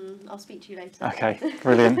 I'll speak to you later. Okay,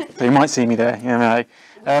 brilliant. So you might see me there. You know.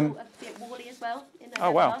 A bit Wally as well. Oh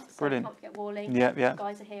wow, so brilliant. Can't forget Wally. Yeah. The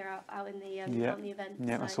guys are here out in the on the event.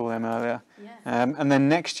 Yeah, so. I saw them earlier. Yeah. And then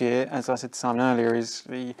next year, as I said to Simon earlier, is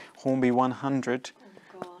the Hornby 100.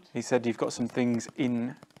 Oh God. He said you've got some things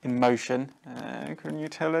in motion. Can you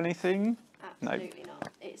tell anything? Absolutely not.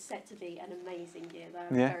 It's set to be an amazing year though.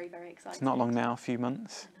 I'm very, very excited. It's not long now, a few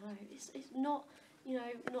months. No, it's not,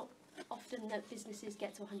 not often that businesses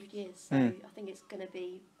get to 100 years. So I think it's going to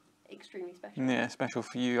be extremely special. Yeah, special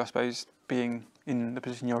for you, I suppose, being in the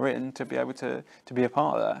position you're in, to be able to be a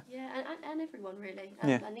part of that. Yeah, and everyone really.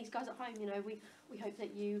 And these guys at home, we hope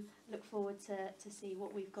that you look forward to see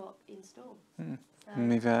what we've got in store. So, and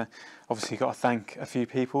we've obviously got to thank a few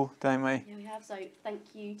people, don't we? Yeah, we have. So thank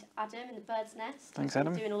you to Adam in the Bird's Nest. Thanks,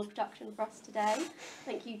 Adam. For doing all the production for us today.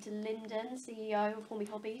 Thank you to Lyndon, CEO of Hornby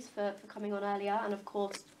Hobbies, for coming on earlier. And of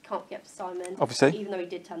course, can't forget Simon. Obviously. Even though he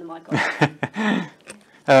did turn the mic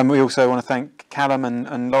on. We also want to thank Callum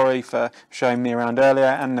and Laurie for showing me around earlier,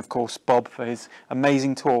 and of course Bob for his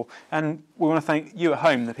amazing tour. And we want to thank you at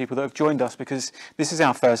home, the people that have joined us, because this is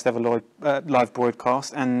our first ever live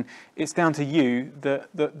broadcast, and it's down to you that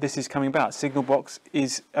this is coming about. Signal Box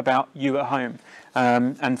is about you at home,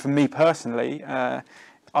 and for me personally,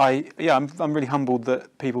 I'm really humbled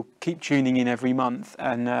that people keep tuning in every month,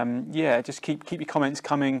 and just keep your comments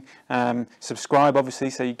coming. Subscribe, obviously,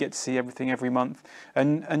 so you get to see everything every month.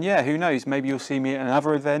 And yeah, who knows? Maybe you'll see me at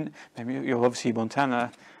another event. Maybe you'll obviously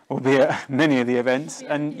Montana will be at many of the events.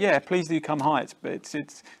 And yeah, please do come hi.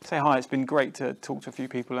 It's say hi. It's been great to talk to a few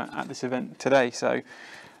people at this event today. So,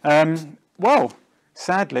 well,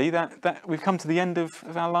 sadly, that we've come to the end of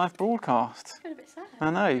our live broadcast. It's been a bit sad. I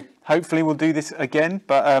know. Hopefully we'll do this again,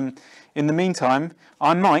 but in the meantime,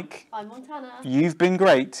 I'm Mike. I'm Montana. You've been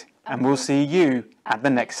great, and we'll see you at the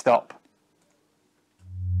next stop.